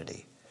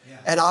Christianity. Yeah.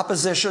 An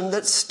opposition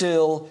that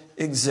still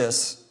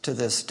exists to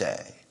this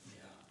day.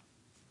 Yeah.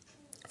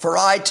 For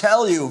I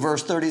tell you,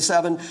 verse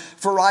 37,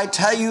 for I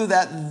tell you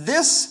that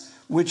this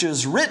which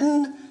is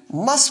written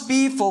must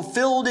be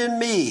fulfilled in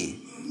me.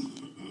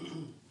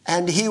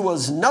 And he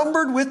was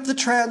numbered with the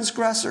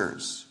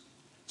transgressors.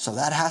 So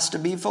that has to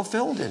be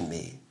fulfilled in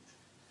me.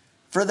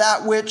 For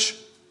that which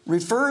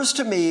refers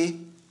to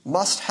me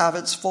must have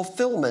its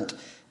fulfillment.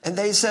 And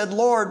they said,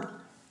 Lord,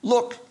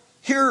 look,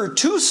 here are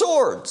 2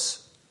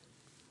 swords.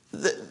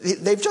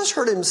 They've just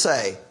heard him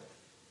say,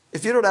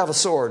 if you don't have a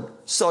sword,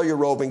 sell your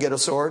robe and get a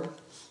sword.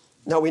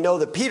 Now we know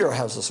that Peter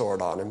has a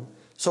sword on him.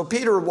 So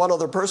Peter and one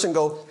other person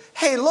go,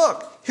 hey,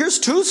 look, here's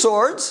 2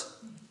 swords.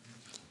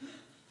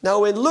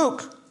 Now in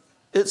Luke,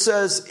 it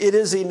says it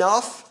is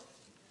enough.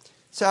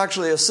 It's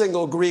actually a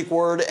single Greek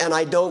word, and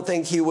I don't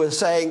think he was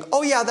saying,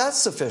 oh yeah, that's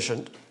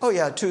sufficient. Oh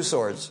yeah, 2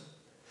 swords.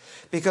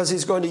 Because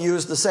he's going to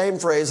use the same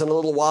phrase in a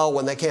little while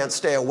when they can't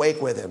stay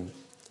awake with him.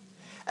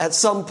 At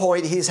some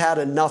point, he's had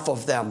enough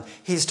of them.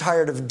 He's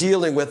tired of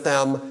dealing with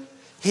them.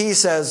 He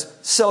says,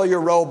 sell your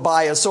robe,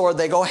 buy a sword.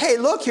 They go, hey,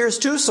 look, here's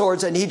 2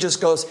 swords. And he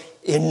just goes,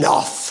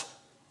 enough.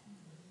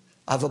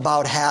 I've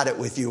about had it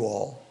with you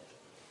all.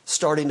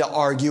 Starting to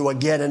argue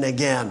again and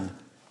again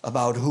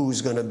about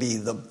who's going to be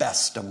the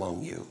best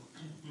among you.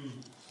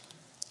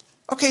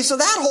 Okay, so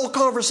that whole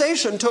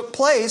conversation took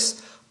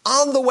place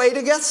on the way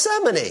to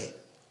Gethsemane.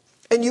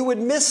 And you would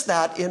miss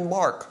that in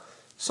Mark.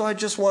 So I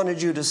just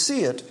wanted you to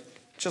see it.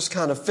 Just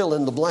kind of fill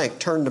in the blank.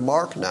 Turn to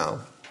Mark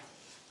now.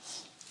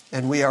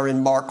 And we are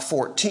in Mark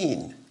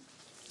 14.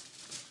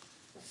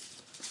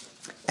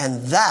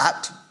 And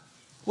that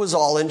was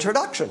all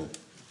introduction.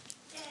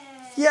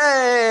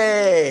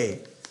 Yay!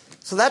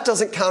 So that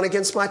doesn't count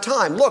against my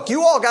time. Look,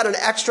 you all got an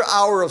extra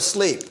hour of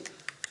sleep.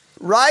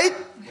 Right?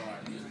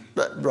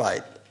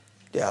 Right.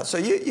 Yeah, so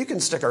you can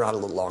stick around a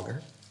little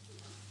longer.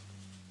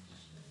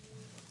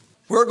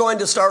 We're going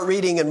to start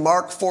reading in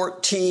Mark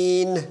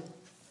 14,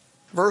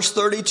 verse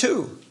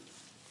 32.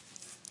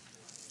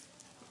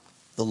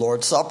 The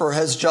Lord's Supper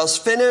has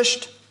just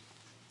finished.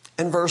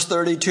 And verse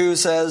 32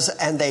 says,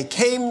 and they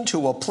came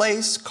to a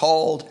place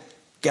called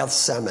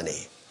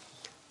Gethsemane.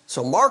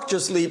 So Mark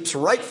just leaps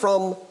right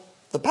from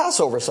the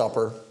Passover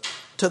supper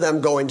to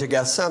them going to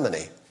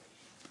Gethsemane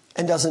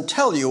and doesn't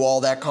tell you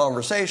all that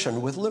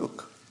conversation with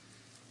Luke.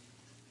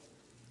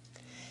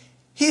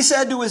 He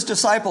said to his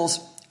disciples,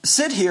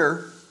 sit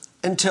here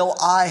until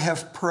I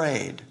have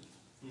prayed.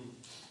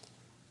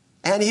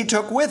 And he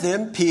took with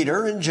him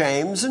Peter and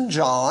James and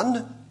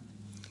John,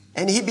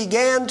 and he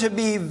began to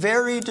be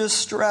very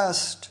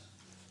distressed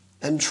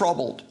and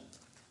troubled.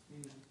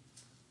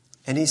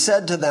 And he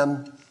said to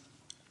them,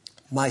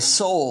 my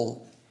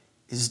soul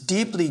is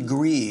deeply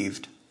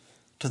grieved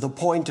to the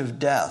point of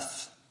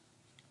death.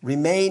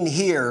 Remain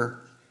here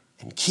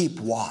and keep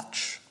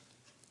watch.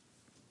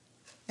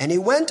 And he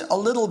went a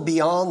little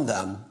beyond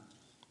them,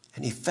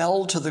 and he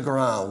fell to the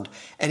ground,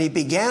 and he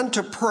began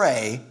to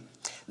pray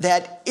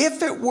that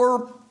if it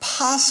were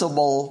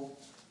possible,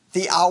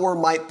 the hour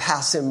might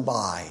pass him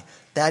by.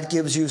 That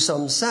gives you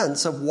some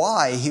sense of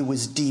why he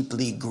was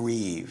deeply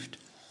grieved,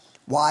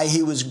 why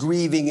he was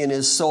grieving in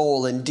his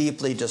soul and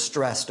deeply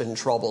distressed and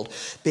troubled.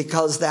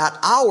 Because that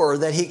hour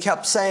that he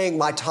kept saying,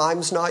 my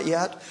time's not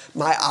yet,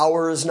 my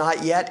hour is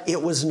not yet,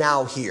 it was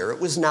now here.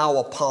 It was now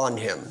upon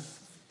him.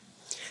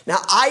 Now,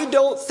 I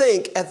don't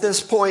think at this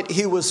point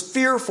he was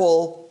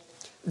fearful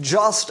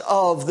just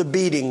of the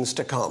beatings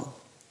to come.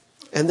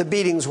 And the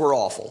beatings were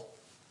awful.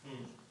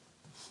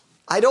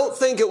 I don't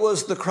think it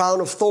was the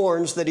crown of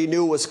thorns that he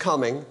knew was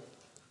coming.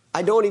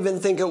 I don't even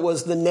think it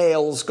was the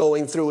nails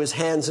going through his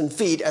hands and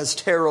feet, as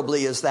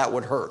terribly as that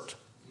would hurt.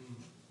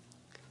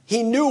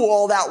 He knew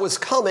all that was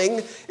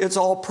coming. It's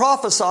all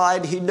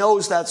prophesied. He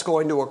knows that's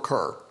going to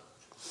occur.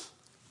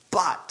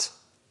 But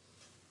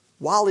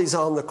while he's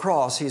on the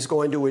cross, he's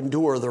going to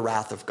endure the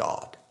wrath of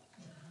God.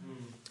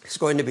 He's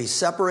going to be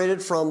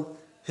separated from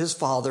his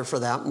Father for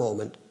that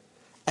moment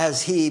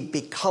as he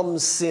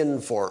becomes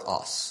sin for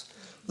us.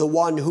 The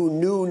one who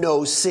knew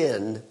no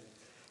sin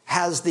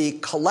has the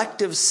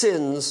collective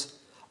sins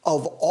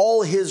of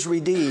all his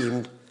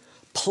redeemed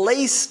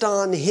placed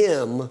on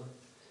him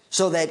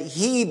so that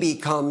he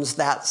becomes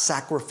that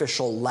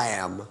sacrificial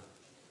lamb.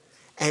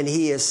 And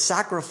he is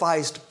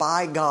sacrificed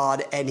by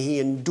God and he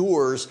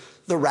endures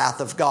the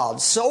wrath of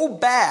God. So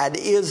bad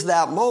is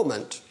that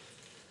moment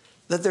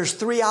that there's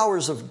 3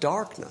 hours of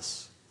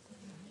darkness.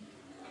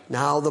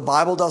 Now, the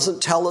Bible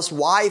doesn't tell us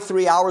why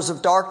 3 hours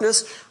of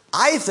darkness.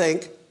 I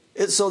think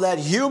it's so that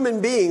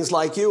human beings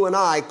like you and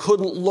I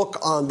couldn't look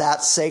on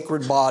that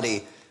sacred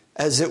body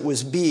as it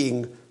was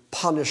being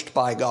punished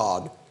by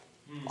God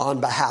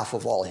on behalf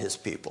of all his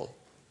people.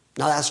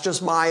 Now, that's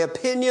just my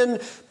opinion,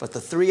 but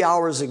the 3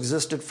 hours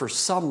existed for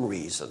some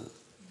reason.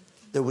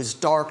 There was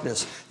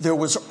darkness. There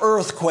was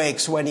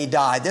earthquakes when he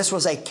died. This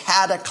was a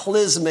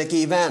cataclysmic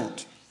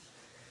event.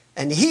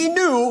 And he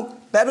knew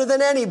better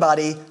than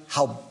anybody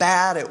how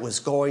bad it was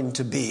going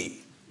to be.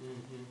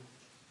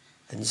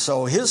 And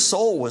so his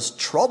soul was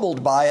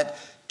troubled by it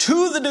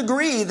to the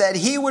degree that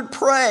he would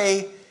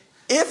pray,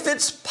 if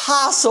it's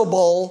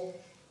possible,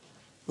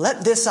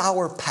 let this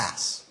hour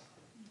pass.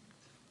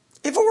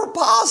 If it were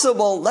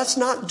possible, let's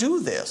not do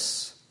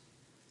this.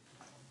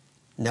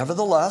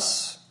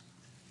 Nevertheless,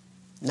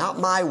 not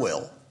my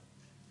will,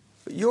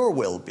 but your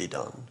will be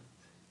done.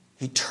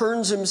 He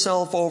turns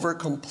himself over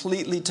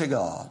completely to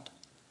God.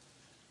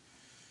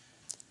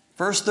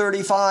 Verse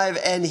 35,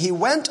 and he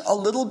went a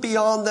little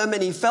beyond them,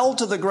 and he fell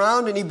to the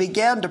ground, and he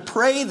began to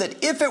pray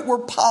that if it were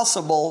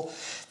possible,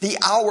 the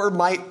hour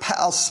might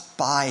pass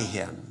by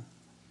him.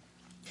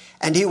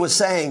 And he was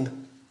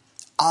saying,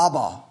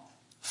 Abba,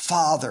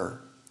 Father,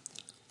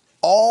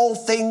 all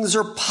things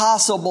are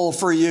possible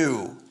for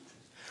you.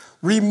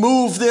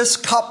 Remove this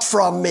cup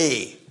from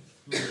me.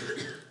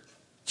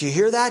 Do you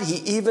hear that? He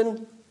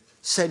even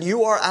said,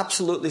 you are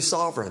absolutely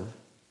sovereign.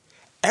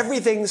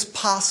 Everything's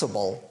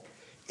possible.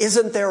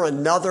 Isn't there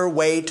another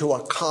way to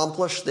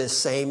accomplish this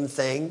same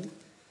thing?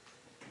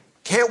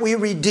 Can't we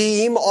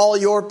redeem all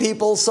your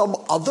people some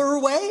other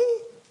way?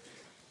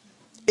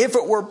 If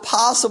it were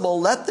possible,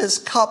 let this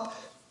cup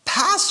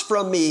pass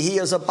from me. He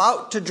is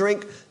about to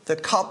drink the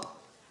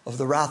cup of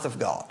the wrath of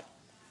God.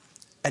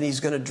 And he's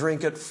going to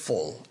drink it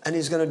full. And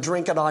he's going to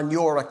drink it on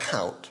your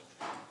account.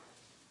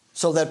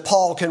 So that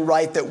Paul can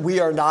write that we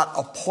are not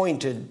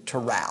appointed to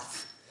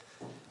wrath.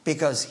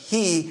 Because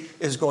he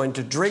is going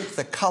to drink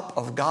the cup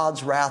of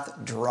God's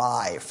wrath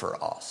dry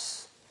for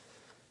us.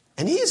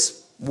 And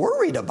he's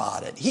worried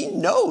about it. He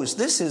knows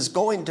this is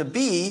going to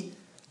be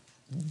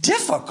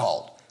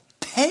difficult,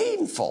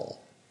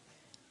 painful.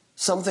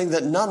 Something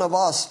that none of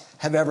us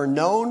have ever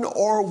known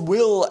or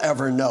will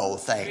ever know,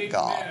 thank Amen.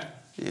 God.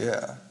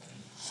 Yeah.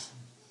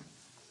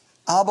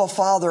 Abba,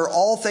 Father,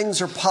 all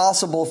things are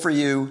possible for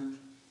you.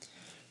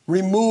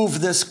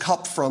 Remove this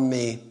cup from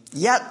me.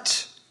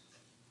 Yet,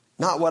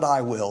 not what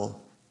I will,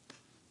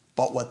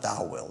 but what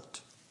thou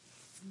wilt.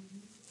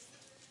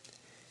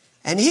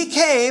 And he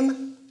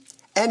came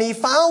and he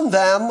found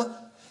them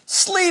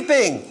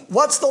sleeping.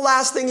 What's the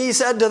last thing he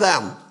said to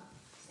them?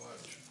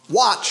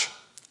 Watch.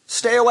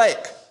 Stay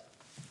awake.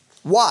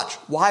 Watch.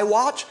 Why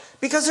watch?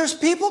 Because there's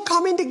people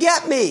coming to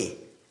get me.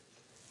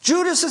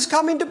 Judas is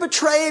coming to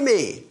betray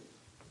me.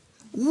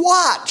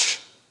 Watch.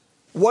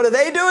 What are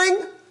they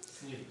doing?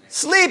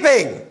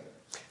 Sleeping.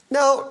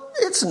 Now,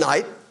 it's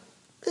night.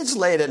 It's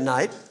late at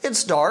night.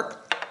 It's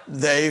dark.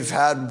 They've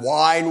had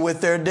wine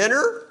with their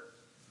dinner.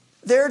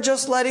 They're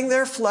just letting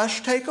their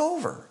flesh take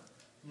over.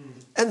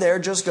 And they're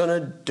just going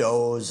to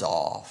doze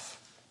off.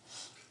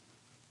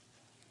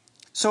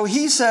 So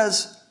he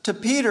says to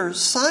Peter,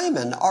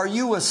 Simon, are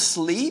you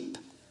asleep?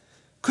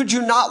 Could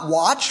you not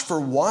watch for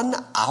 1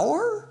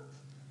 hour?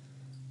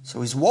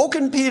 So he's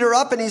woken Peter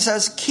up and he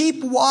says,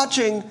 keep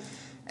watching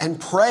and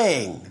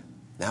praying.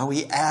 Now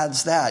he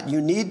adds that. You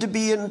need to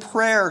be in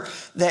prayer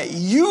that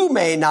you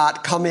may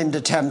not come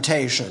into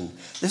temptation.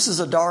 This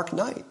is a dark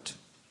night.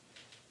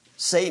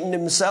 Satan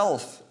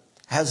himself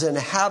has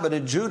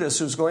inhabited Judas,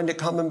 who's going to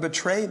come and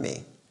betray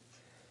me.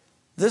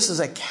 This is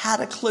a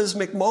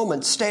cataclysmic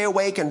moment. Stay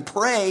awake and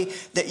pray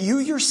that you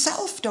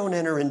yourself don't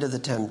enter into the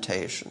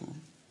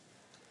temptation.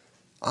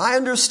 I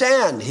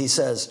understand, he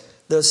says,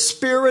 the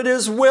spirit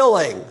is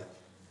willing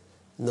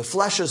and the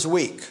flesh is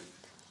weak.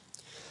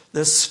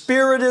 The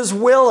spirit is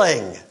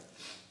willing,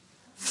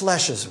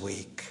 flesh is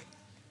weak.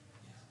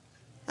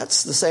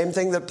 That's the same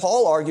thing that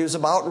Paul argues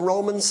about in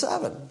Romans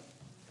 7.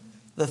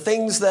 The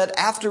things that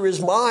after his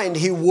mind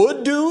he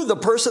would do, the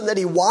person that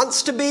he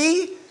wants to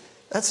be,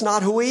 that's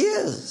not who he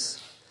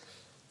is.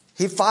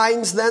 He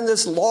finds then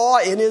this law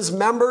in his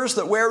members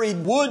that where he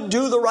would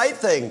do the right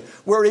thing,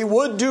 where he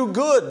would do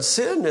good,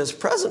 sin is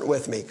present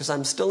with me because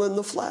I'm still in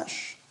the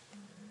flesh.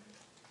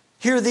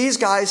 Here these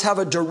guys have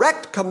a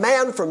direct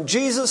command from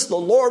Jesus, the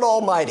Lord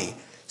Almighty.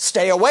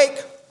 Stay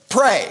awake,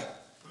 pray.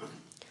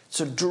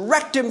 It's a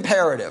direct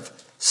imperative.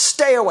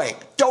 Stay awake.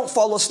 Don't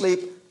fall asleep.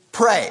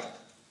 Pray.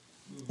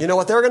 You know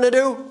what they're going to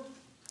do?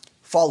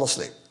 Fall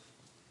asleep.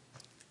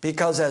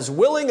 Because as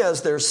willing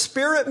as their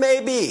spirit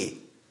may be,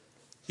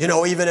 you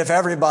know, even if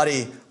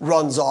everybody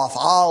runs off,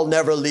 I'll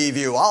never leave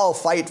you, I'll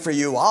fight for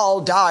you,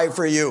 I'll die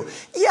for you.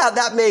 Yeah,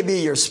 that may be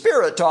your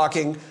spirit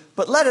talking,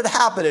 but let it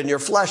happen and your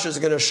flesh is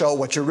going to show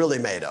what you're really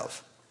made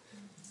of.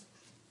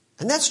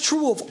 And that's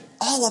true of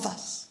all of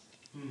us.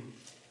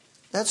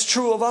 That's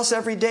true of us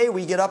every day.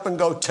 We get up and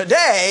go,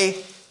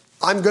 today,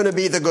 I'm going to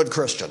be the good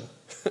Christian.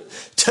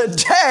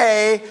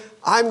 Today,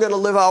 I'm going to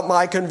live out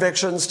my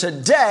convictions.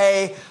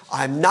 Today,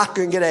 I'm not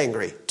going to get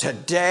angry.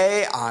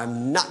 Today,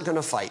 I'm not going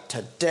to fight.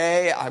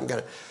 Today, I'm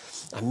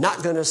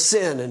not going to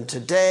sin. And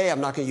today, I'm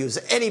not going to use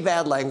any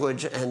bad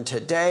language. And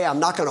today, I'm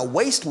not going to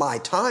waste my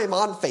time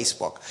on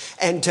Facebook.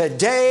 And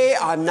today,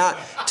 I'm going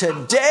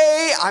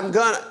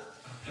to...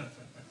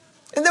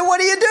 And then what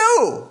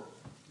do?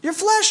 Your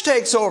flesh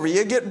takes over.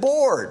 You get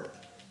bored.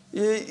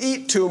 You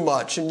eat too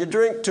much and you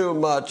drink too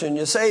much and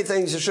you say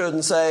things you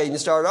shouldn't say and you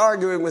start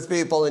arguing with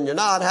people and you're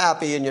not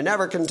happy and you're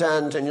never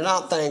content and you're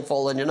not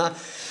thankful and you're not...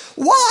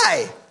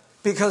 Why?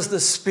 Because the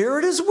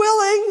spirit is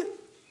willing,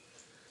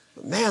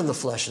 but man, the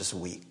flesh is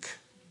weak.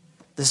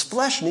 This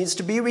flesh needs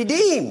to be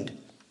redeemed.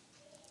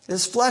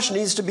 This flesh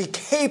needs to be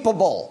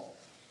capable,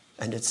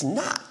 and it's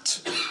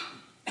not.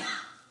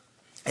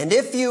 And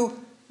if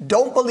you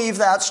don't believe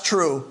that's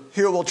true,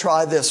 here we'll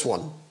try this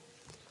one.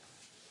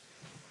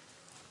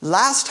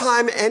 Last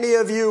time any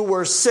of you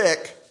were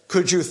sick,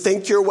 could you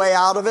think your way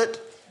out of it?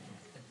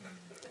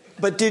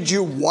 But did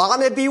you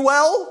want to be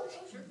well?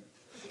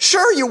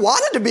 Sure, you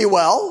wanted to be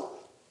well.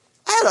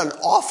 I had an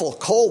awful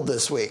cold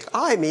this week.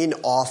 I mean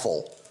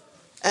awful.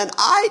 And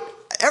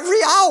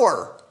every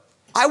hour,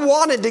 I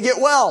wanted to get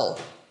well.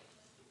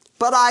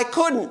 But I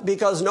couldn't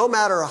because no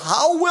matter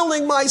how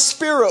willing my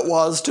spirit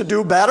was to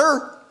do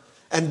better,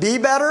 and be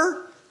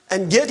better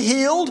and get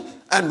healed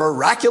and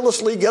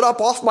miraculously get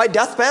up off my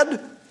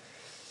deathbed?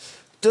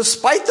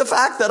 Despite the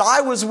fact that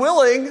I was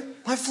willing,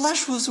 my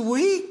flesh was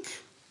weak.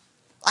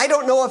 I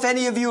don't know if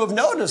any of you have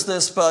noticed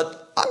this,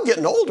 but I'm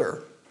getting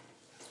older.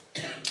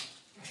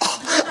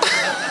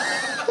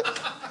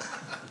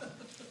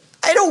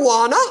 I don't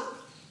wanna.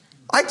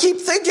 I keep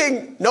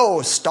thinking,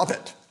 no, stop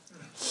it.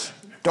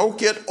 Don't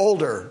get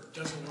older.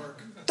 Doesn't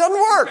work. Doesn't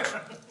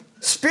work.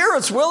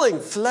 Spirit's willing,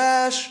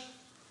 flesh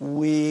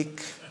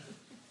weak.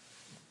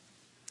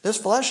 This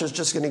flesh is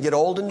just going to get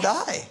old and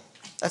die.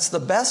 That's the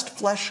best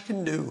flesh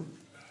can do.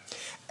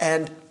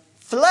 And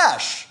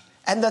flesh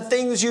and the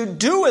things you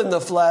do in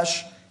the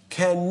flesh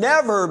can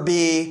never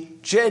be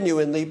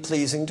genuinely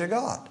pleasing to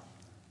God.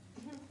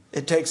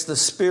 It takes the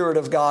Spirit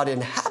of God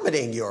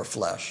inhabiting your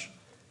flesh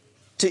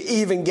to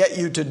even get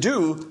you to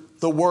do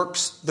the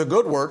works, the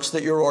good works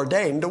that you're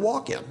ordained to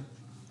walk in.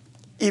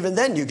 Even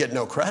then you get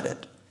no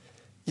credit.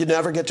 You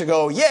never get to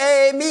go,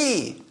 yay,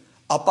 me,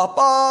 up, up,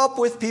 up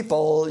with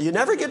people. You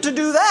never get to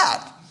do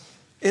that.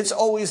 It's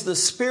always the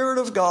Spirit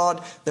of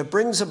God that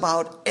brings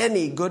about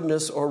any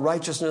goodness or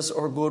righteousness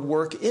or good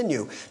work in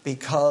you,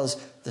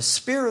 because the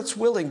Spirit's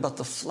willing, but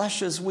the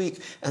flesh is weak,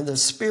 and the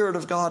Spirit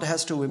of God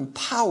has to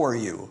empower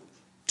you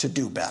to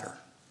do better,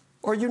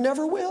 or you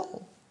never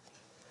will.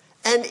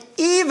 And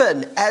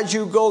even as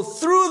you go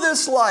through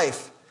this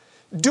life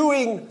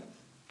doing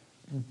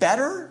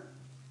better,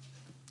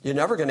 you're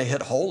never going to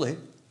hit holy.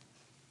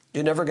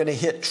 You're never going to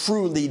hit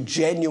truly,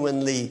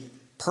 genuinely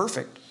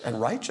perfect and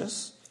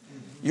righteous.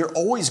 You're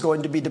always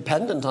going to be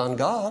dependent on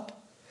God,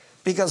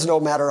 because no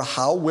matter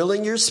how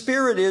willing your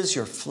spirit is,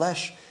 your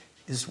flesh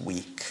is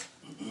weak.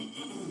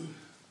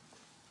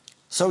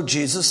 So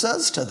Jesus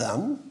says to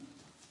them,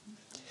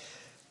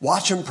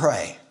 watch and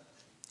pray.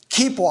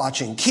 Keep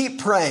watching, keep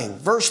praying.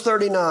 Verse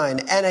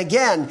 39, and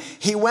again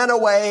he went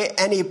away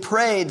and he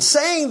prayed,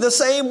 saying the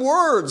same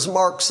words,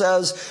 Mark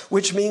says,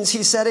 which means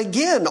he said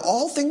again,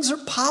 all things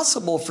are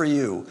possible for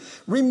you.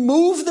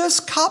 Remove this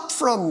cup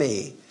from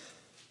me.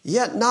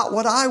 Yet not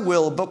what I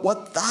will, but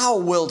what thou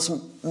wilt.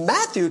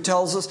 Matthew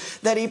tells us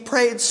that he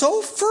prayed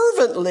so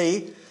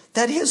fervently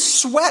that his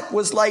sweat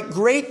was like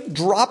great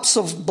drops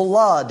of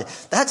blood.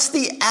 That's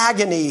the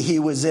agony he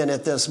was in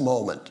at this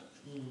moment.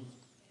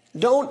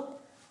 Don't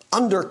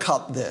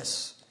undercut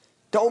this.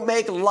 Don't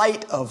make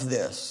light of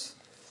this.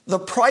 The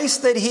price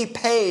that he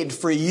paid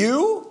for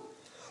you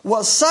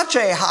was such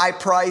a high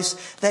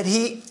price that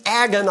he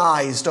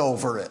agonized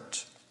over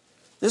it.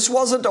 This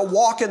wasn't a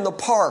walk in the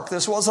park.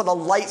 This wasn't a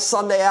light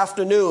Sunday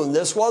afternoon.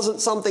 This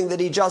wasn't something that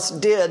he just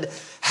did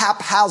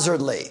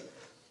haphazardly.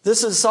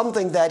 This is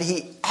something that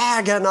he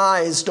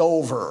agonized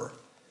over.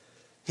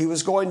 He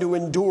was going to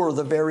endure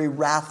the very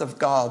wrath of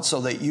God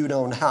so that you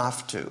don't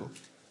have to.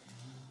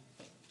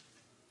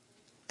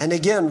 And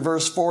again,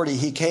 verse 40,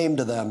 he came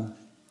to them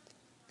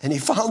and he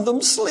found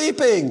them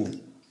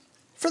sleeping,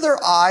 for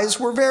their eyes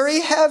were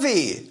very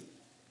heavy,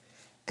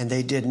 and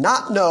they did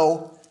not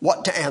know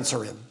what to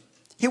answer him.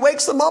 He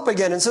wakes them up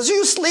again and says, are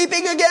you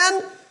sleeping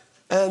again?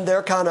 And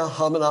they're kind of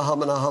humming.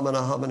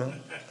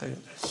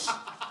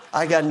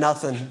 I got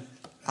nothing.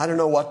 I don't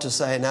know what to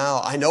say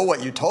now. I know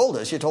what you told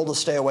us. You told us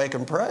to stay awake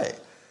and pray.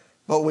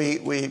 But we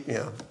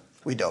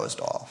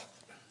dozed off.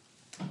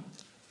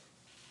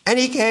 And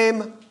he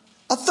came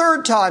a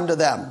third time to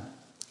them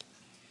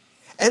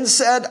and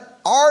said,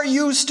 are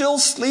you still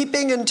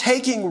sleeping and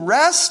taking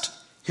rest?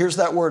 Here's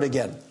that word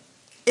again.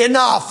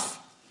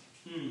 Enough.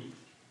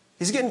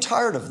 He's getting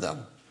tired of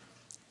them.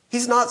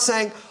 He's not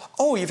saying,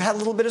 oh, you've had a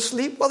little bit of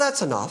sleep? Well,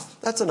 that's enough.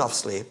 That's enough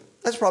sleep.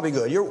 That's probably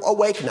good. You're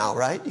awake now,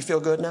 right? You feel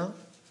good now?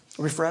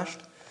 Refreshed?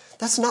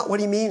 That's not what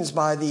he means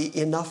by the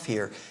enough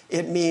here.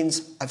 It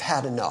means I've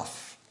had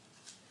enough.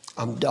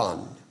 I'm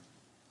done.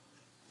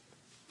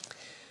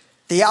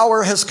 The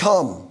hour has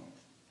come.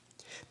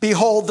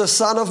 Behold, the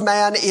Son of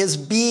Man is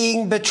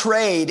being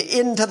betrayed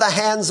into the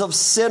hands of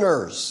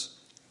sinners.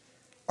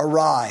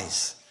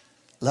 Arise,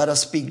 let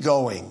us be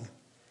going.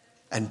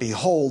 And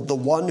behold, the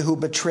one who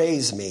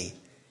betrays me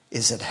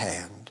is at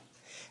hand.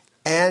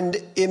 And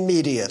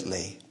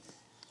immediately,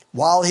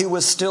 while he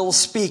was still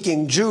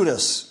speaking,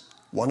 Judas,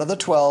 one of the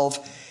 12,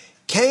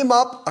 came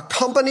up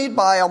accompanied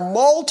by a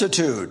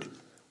multitude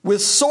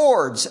with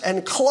swords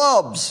and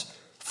clubs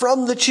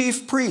from the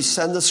chief priests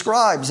and the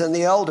scribes and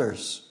the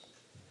elders.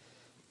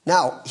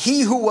 Now,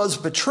 he who was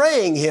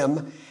betraying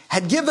him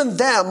had given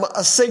them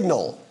a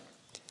signal,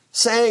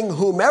 saying,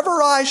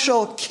 whomever I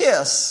shall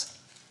kiss,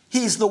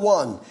 he's the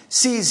one.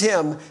 Seize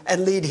him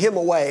and lead him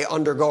away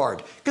under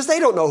guard. Because they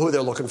don't know who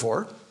they're looking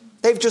for.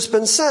 They've just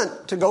been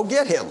sent to go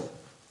get him.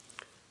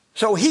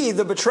 So he,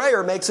 the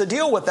betrayer, makes a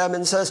deal with them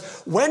and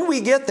says, when we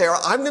get there,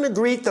 I'm going to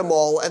greet them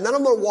all, and then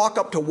I'm going to walk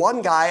up to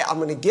one guy, I'm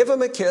going to give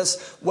him a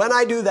kiss. When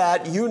I do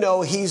that, you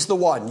know he's the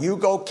one. You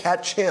go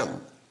catch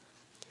him.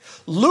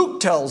 Luke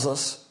tells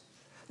us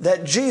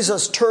that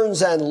Jesus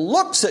turns and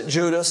looks at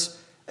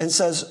Judas and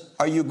says,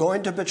 are you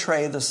going to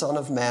betray the Son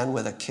of Man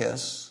with a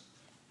kiss?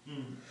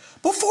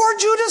 Before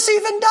Judas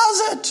even does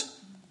it.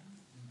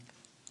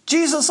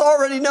 Jesus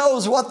already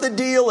knows what the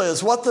deal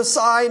is, what the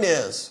sign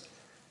is.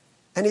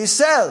 And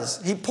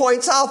he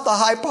points out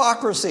the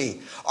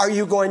hypocrisy. Are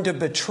you going to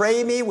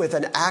betray me with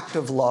an act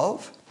of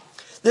love?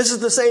 This is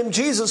the same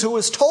Jesus who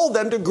has told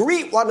them to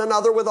greet one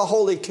another with a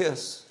holy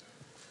kiss.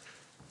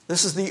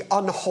 This is the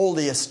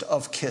unholiest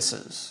of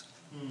kisses.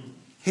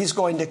 He's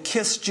going to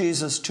kiss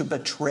Jesus to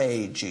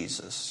betray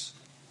Jesus.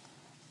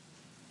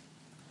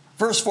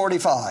 Verse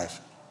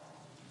 45.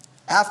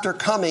 After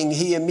coming,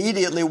 he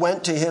immediately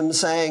went to him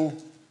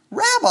saying,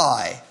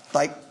 Rabbi,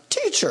 like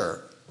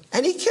teacher,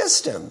 and he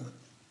kissed him.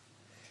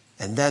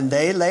 And then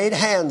they laid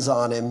hands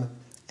on him,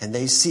 and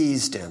they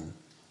seized him.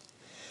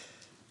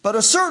 But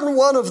a certain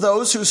one of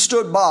those who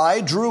stood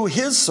by drew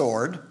his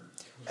sword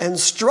and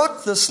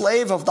struck the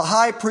slave of the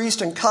high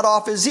priest and cut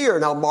off his ear.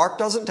 Now, Mark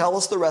doesn't tell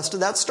us the rest of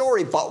that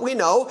story, but we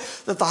know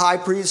that the high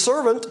priest's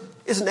servant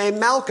is named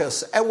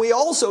Malchus. And we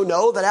also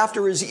know that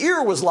after his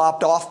ear was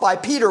lopped off by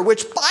Peter,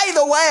 which, by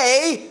the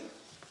way,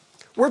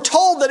 we're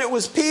told that it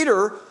was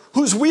Peter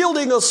who's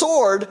wielding a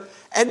sword,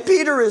 and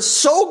Peter is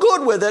so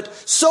good with it,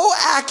 so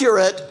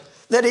accurate,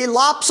 that he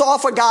lops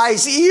off a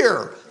guy's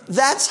ear.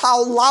 That's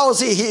how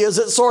lousy he is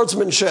at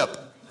swordsmanship.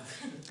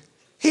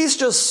 He's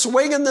just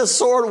swinging this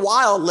sword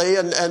wildly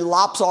and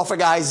lops off a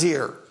guy's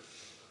ear.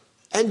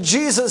 And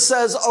Jesus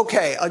says,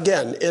 okay,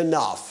 again,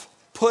 enough.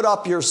 Put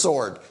up your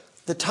sword.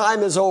 The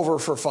time is over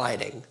for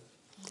fighting.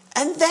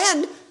 And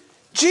then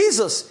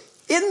Jesus,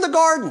 in the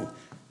garden,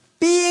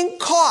 being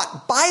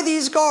caught by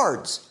these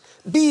guards,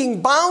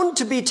 being bound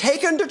to be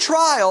taken to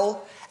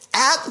trial,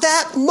 at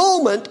that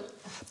moment,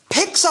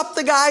 picks up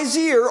the guy's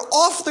ear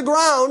off the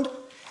ground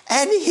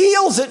and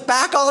heals it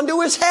back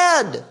onto his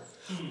head,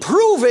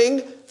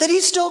 proving that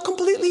he's still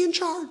completely in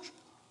charge.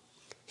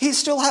 He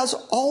still has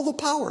all the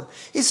power.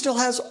 He still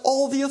has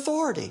all the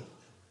authority.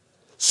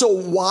 So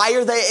why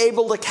are they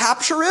able to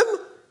capture him?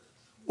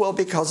 Well,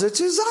 because it's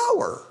his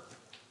hour.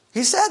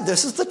 He said,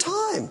 this is the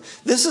time.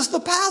 This is the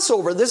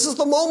Passover. This is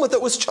the moment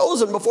that was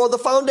chosen before the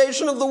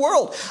foundation of the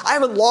world. I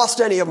haven't lost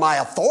any of my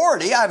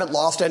authority. I haven't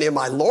lost any of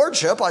my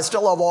lordship. I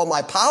still have all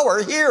my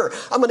power. Here,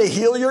 I'm going to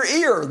heal your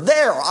ear.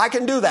 There, I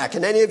can do that.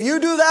 Can any of you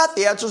do that?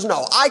 The answer is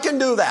no. I can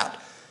do that.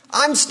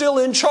 I'm still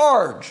in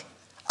charge.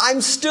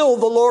 I'm still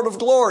the Lord of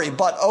glory.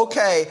 But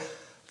okay,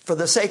 for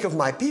the sake of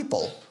my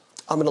people,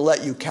 I'm going to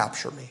let you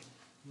capture me.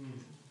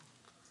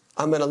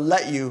 I'm going to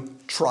let you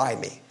try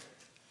me.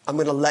 I'm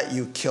going to let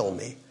you kill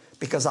me.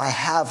 Because I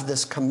have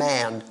this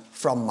command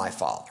from my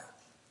Father.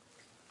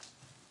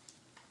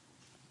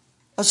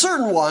 A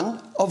certain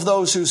one of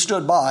those who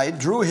stood by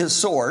drew his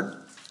sword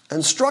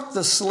and struck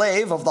the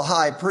slave of the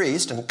high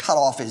priest and cut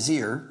off his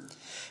ear.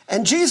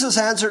 And Jesus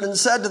answered and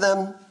said to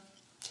them,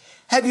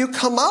 have you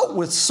come out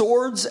with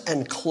swords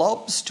and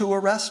clubs to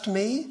arrest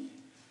me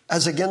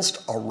as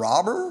against a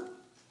robber?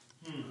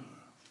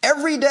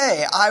 Every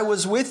day I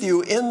was with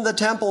you in the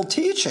temple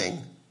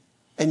teaching,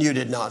 and you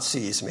did not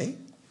seize me.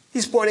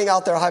 He's pointing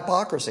out their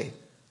hypocrisy.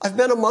 I've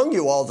been among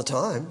you all the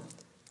time.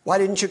 Why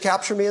didn't you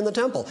capture me in the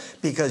temple?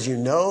 Because you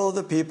know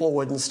the people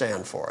wouldn't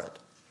stand for it.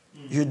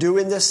 You're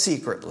doing this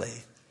secretly.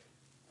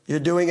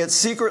 You're doing it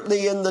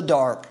secretly in the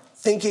dark,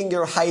 thinking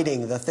you're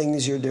hiding the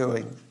things you're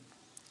doing.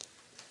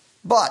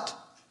 But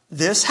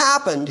this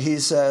happened, he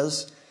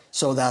says,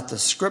 so that the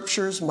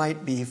scriptures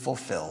might be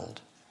fulfilled.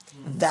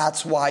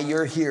 That's why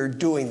you're here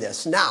doing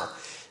this. Now,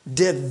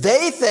 did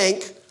they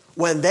think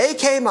when they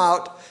came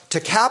out to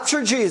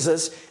capture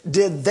Jesus,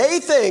 did they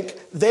think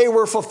they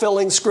were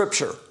fulfilling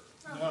Scripture?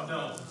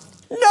 No.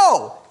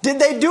 No. Did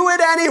they do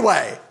it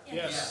anyway?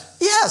 Yes.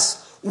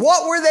 Yes.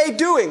 What were they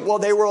doing? Well,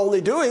 they were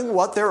only doing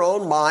what their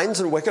own minds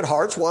and wicked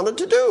hearts wanted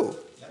to do.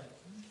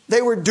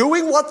 They were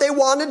doing what they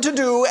wanted to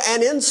do,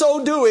 and in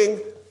so doing,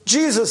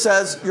 Jesus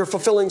says, you're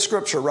fulfilling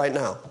Scripture right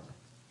now.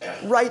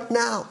 Right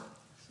now.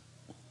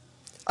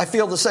 I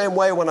feel the same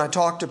way when I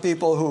talk to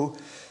people who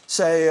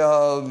say,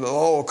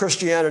 oh,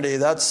 Christianity,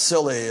 that's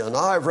silly, and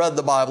I've read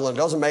the Bible and it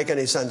doesn't make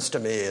any sense to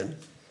me. And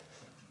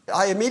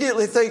I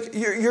immediately think,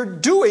 you're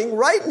doing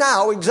right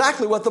now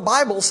exactly what the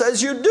Bible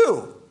says you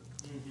do.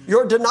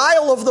 Your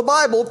denial of the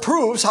Bible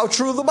proves how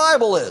true the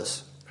Bible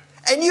is.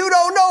 And you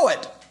don't know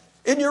it.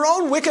 In your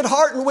own wicked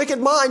heart and wicked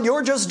mind,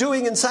 you're just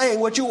doing and saying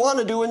what you want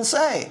to do and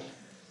say.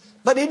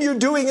 But in your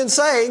doing and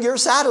saying, you're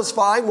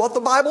satisfying what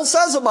the Bible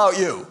says about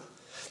you.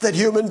 That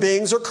human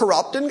beings are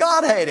corrupt and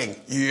God-hating.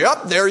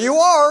 Yep, there you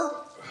are.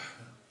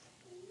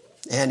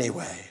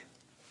 Anyway,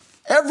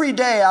 every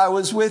day I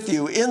was with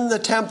you in the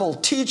temple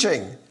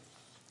teaching,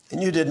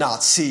 and you did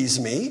not seize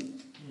me.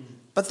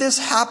 But this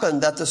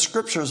happened that the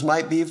scriptures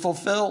might be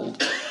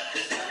fulfilled.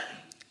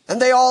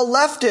 And they all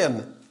left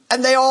him,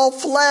 and they all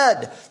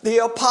fled. The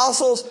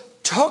apostles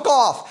took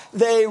off.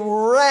 They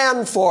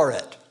ran for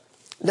it.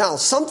 Now,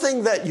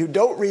 something that you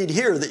don't read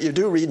here that you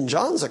do read in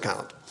John's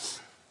account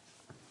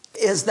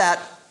is that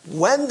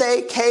when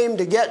they came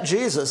to get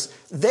Jesus,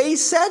 they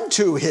said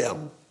to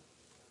him,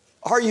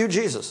 are you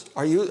Jesus?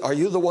 Are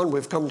you the one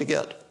we've come to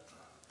get?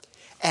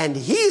 And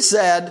he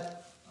said,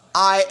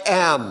 I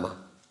am.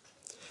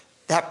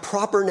 That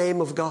proper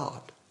name of God.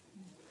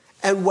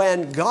 And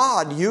when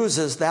God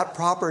uses that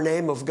proper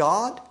name of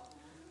God,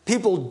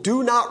 people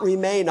do not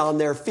remain on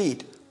their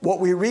feet. What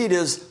we read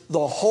is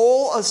the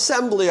whole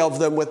assembly of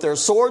them with their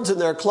swords and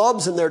their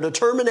clubs and their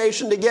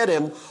determination to get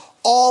him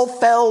all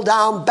fell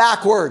down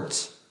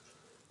backwards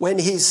when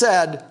he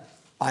said,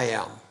 I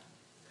am.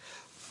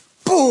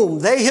 Boom,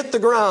 they hit the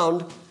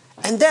ground.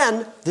 And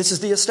then, this is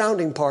the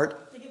astounding part,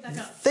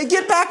 they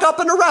get back up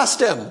and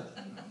arrest him.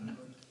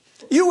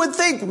 You would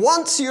think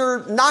once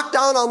you're knocked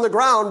down on the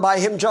ground by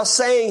him just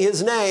saying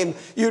his name,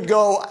 you'd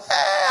go,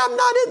 I'm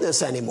not in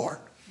this anymore.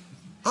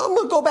 I'm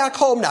going to go back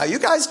home now. You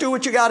guys do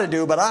what you got to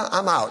do, but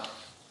I'm out.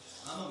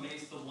 I'm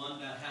amazed the one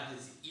that had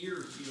his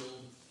ear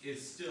healed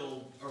is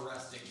still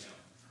arresting him.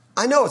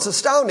 I know, it's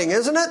astounding,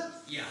 isn't it?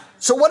 Yeah.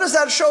 So what does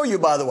that show you,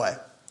 by the way?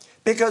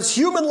 Because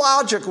human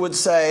logic would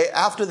say,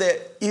 after the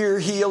ear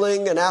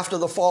healing and after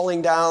the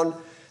falling down,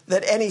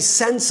 that any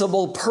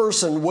sensible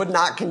person would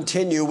not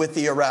continue with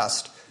the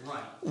arrest.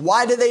 Right.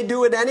 Why do they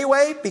do it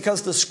anyway?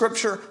 Because the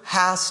scripture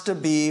has to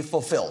be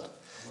fulfilled.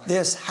 Right.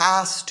 This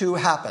has to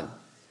happen.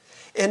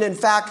 And in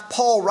fact,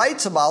 Paul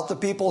writes about the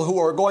people who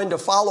are going to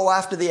follow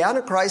after the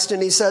Antichrist,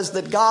 and he says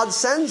that God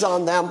sends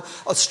on them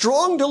a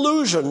strong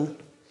delusion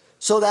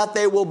so that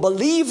they will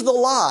believe the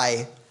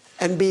lie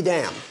and be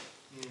damned.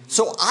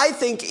 So I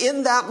think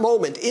in that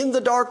moment, in the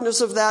darkness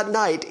of that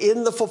night,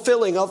 in the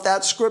fulfilling of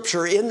that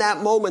scripture, in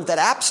that moment that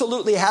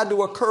absolutely had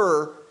to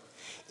occur,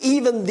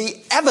 even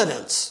the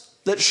evidence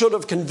that should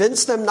have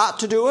convinced them not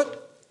to do it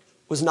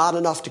was not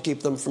enough to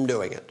keep them from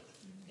doing it.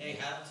 They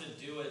had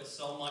to do it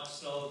so much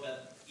so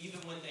that even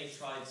when they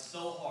tried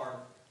so hard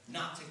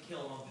not to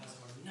kill him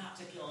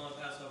on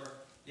Passover,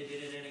 they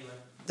did it anyway.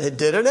 They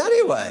did it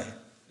anyway.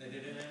 They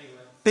did it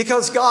anyway.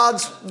 Because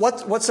God's,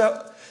 what's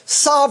that?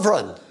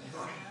 Sovereign.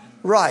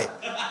 Right.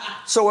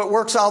 So it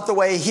works out the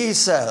way he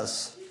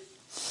says.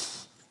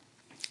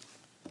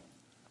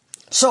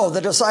 So the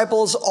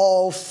disciples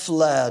all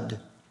fled.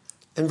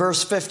 And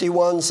verse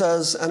 51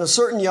 says, and a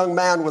certain young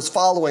man was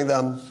following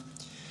them,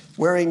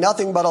 wearing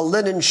nothing but a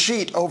linen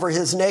sheet over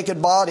his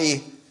naked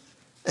body,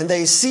 and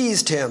they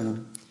seized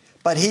him.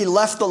 But he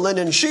left the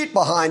linen sheet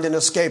behind and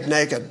escaped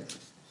naked.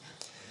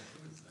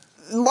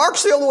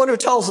 Mark's the only one who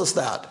tells us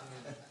that.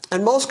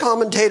 And most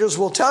commentators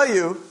will tell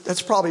you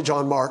that's probably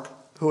John Mark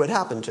who it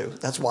happened to.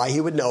 That's why he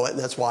would know it, and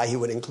that's why he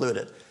would include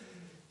it.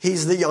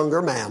 He's the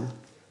younger man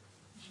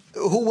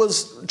who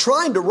was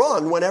trying to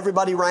run when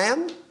everybody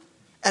ran.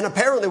 And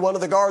apparently one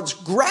of the guards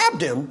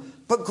grabbed him,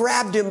 but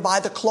grabbed him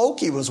by the cloak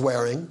he was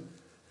wearing.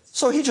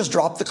 So he just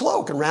dropped the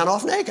cloak and ran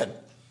off naked.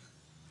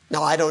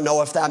 Now, I don't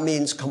know if that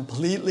means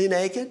completely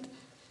naked,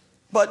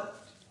 but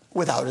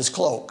without his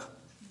cloak.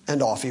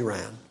 And off he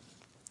ran.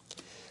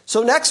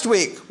 So next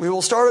week, we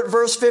will start at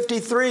verse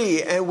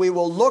 53, and we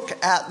will look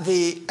at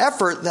the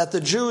effort that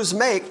the Jews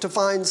make to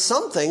find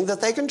something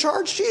that they can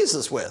charge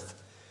Jesus with.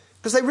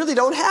 Because they really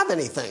don't have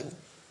anything.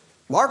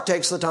 Mark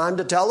takes the time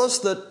to tell us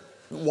that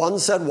one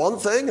said one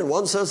thing and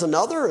one says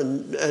another,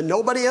 and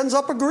nobody ends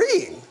up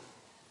agreeing.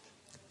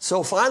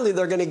 So finally,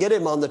 they're going to get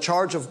him on the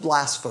charge of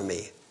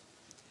blasphemy.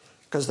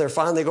 Because they're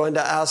finally going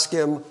to ask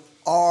him,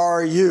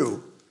 are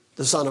you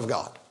the Son of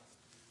God?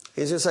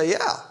 He's going to say,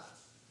 yeah.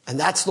 And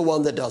that's the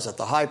one that does it.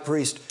 The high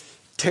priest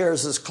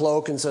tears his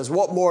cloak and says,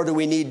 what more do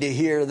we need to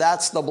hear?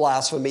 That's the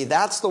blasphemy.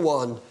 That's the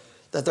one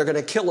that they're going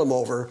to kill him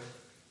over.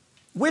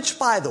 Which,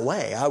 by the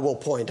way, I will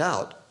point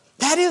out,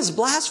 that is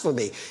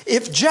blasphemy.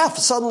 If Jeff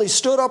suddenly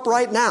stood up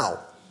right now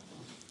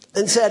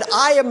and said,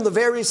 I am the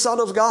very Son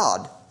of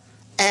God,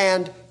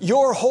 and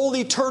your whole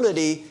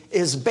eternity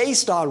is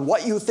based on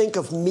what you think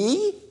of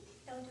me,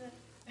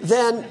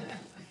 then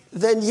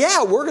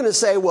yeah, we're going to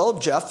say, well,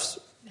 Jeff's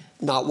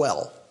not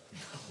well.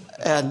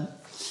 And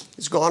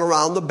he's gone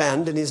around the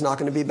bend, and he's not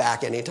going to be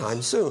back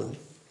anytime soon.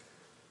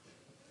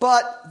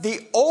 But the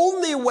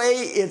only way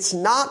it's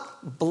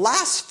not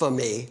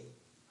blasphemy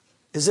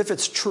is if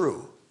it's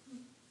true.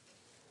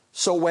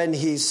 So when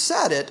he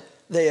said it,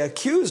 they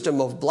accused him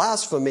of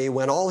blasphemy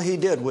when all he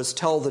did was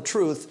tell the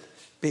truth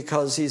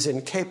because he's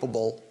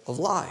incapable of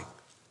lying.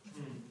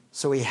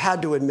 So he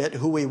had to admit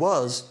who he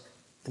was,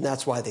 and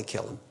that's why they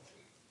kill him.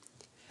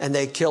 And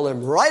they kill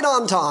him right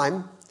on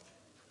time,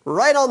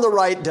 right on the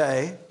right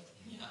day,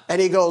 and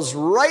he goes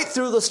right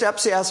through the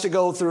steps he has to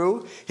go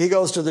through. He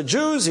goes to the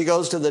Jews, he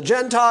goes to the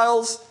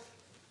Gentiles,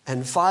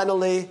 and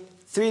finally,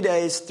 3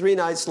 days, 3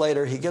 nights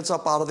later, he gets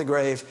up out of the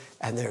grave,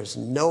 and there's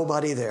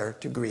nobody there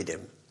to greet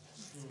him.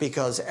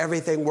 Because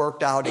everything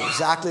worked out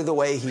exactly the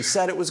way he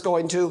said it was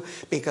going to,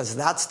 because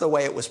that's the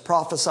way it was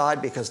prophesied,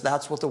 because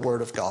that's what the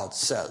Word of God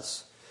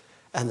says.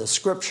 And the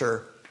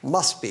Scripture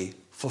must be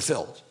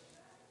fulfilled.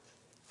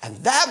 And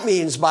that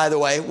means, by the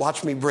way,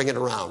 watch me bring it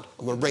around.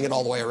 I'm going to bring it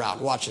all the way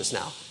around. Watch this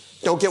now.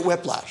 Don't get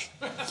whiplash.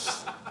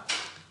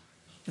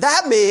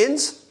 That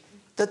means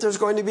that there's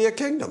going to be a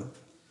kingdom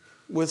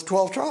with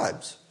 12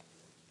 tribes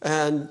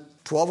and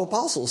 12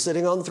 apostles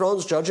sitting on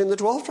thrones judging the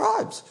 12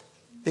 tribes,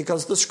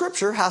 because the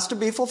Scripture has to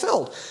be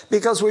fulfilled.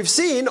 Because we've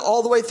seen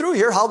all the way through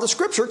here how the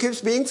Scripture keeps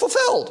being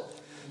fulfilled.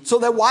 So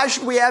then why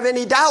should we have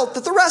any doubt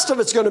that the rest of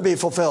it's going to be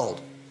fulfilled?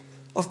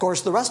 of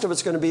course, the rest of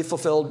it's going to be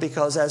fulfilled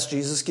because, as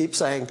Jesus keeps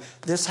saying,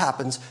 this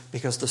happens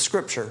because the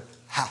Scripture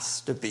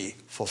has to be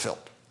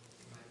fulfilled.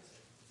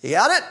 You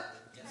got it?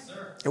 Yes,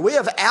 sir. And we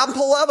have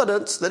ample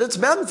evidence that it's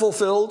been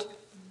fulfilled.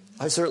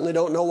 I certainly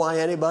don't know why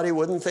anybody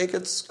wouldn't think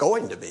it's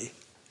going to be.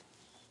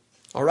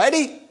 All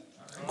righty?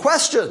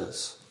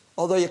 Questions?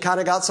 Although you kind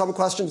of got some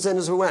questions in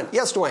as we went.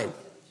 Yes, Dwayne?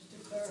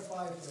 Just to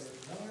clarify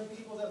for younger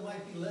people that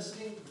might be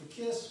listening, the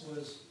kiss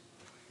was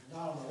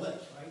not on the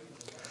lips, right?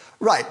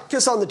 Right.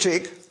 Kiss on the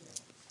cheek.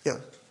 Yeah.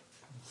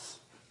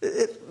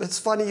 It's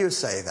funny you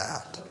say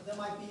that. There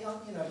might be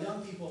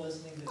young people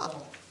listening that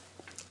don't.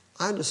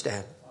 I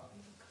understand.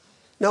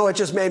 No, it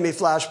just made me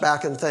flash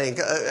back and think.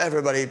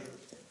 Everybody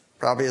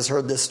probably has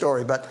heard this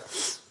story, but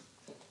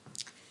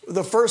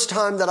the first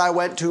time that I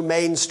went to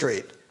Main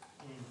Street,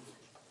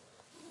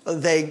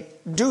 they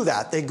do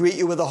that. They greet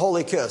you with a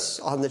holy kiss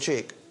on the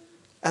cheek.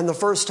 And the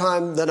first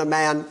time that a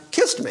man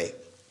kissed me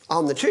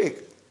on the cheek,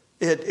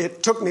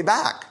 it took me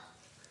back.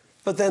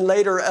 But then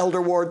later,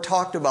 Elder Ward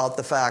talked about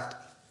the fact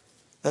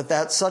that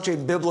that's such a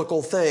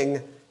biblical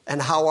thing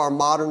and how our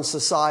modern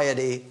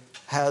society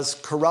has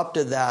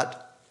corrupted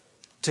that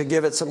to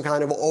give it some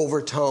kind of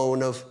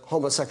overtone of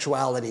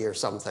homosexuality or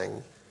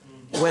something,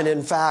 when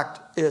in fact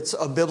it's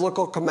a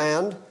biblical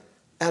command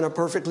and a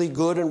perfectly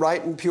good and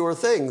right and pure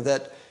thing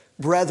that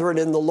brethren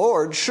in the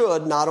Lord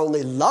should not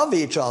only love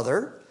each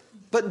other,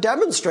 but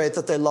demonstrate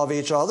that they love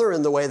each other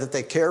in the way that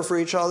they care for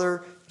each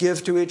other,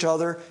 give to each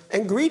other,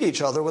 and greet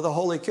each other with a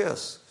holy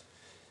kiss.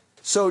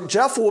 So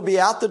Jeff will be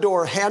at the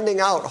door handing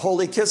out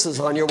holy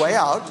kisses on your way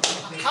out.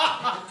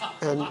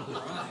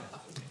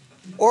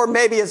 Or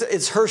maybe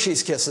it's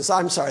Hershey's Kisses.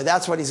 I'm sorry,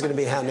 that's what he's going to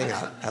be handing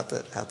out at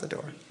the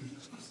door.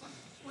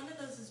 One of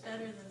those is better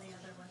than the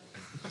other one.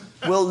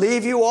 We'll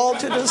leave you all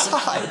to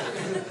decide.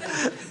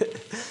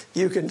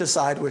 You can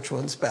decide which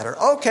one's better.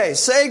 Okay,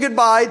 say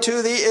goodbye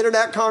to the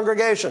internet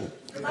congregation.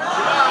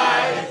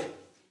 Bye.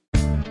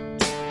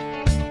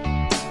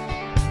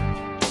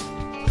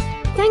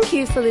 Thank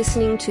you for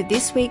listening to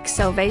this week's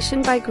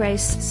Salvation by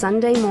Grace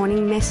Sunday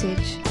morning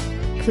message.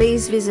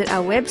 Please visit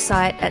our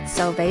website at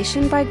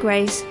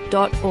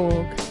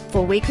salvationbygrace.org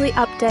for weekly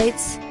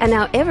updates and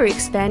our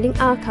ever-expanding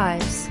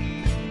archives.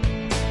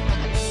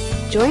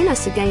 Join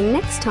us again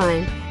next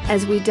time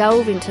as we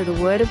delve into the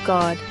Word of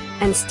God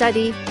and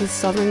study His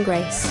sovereign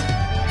grace.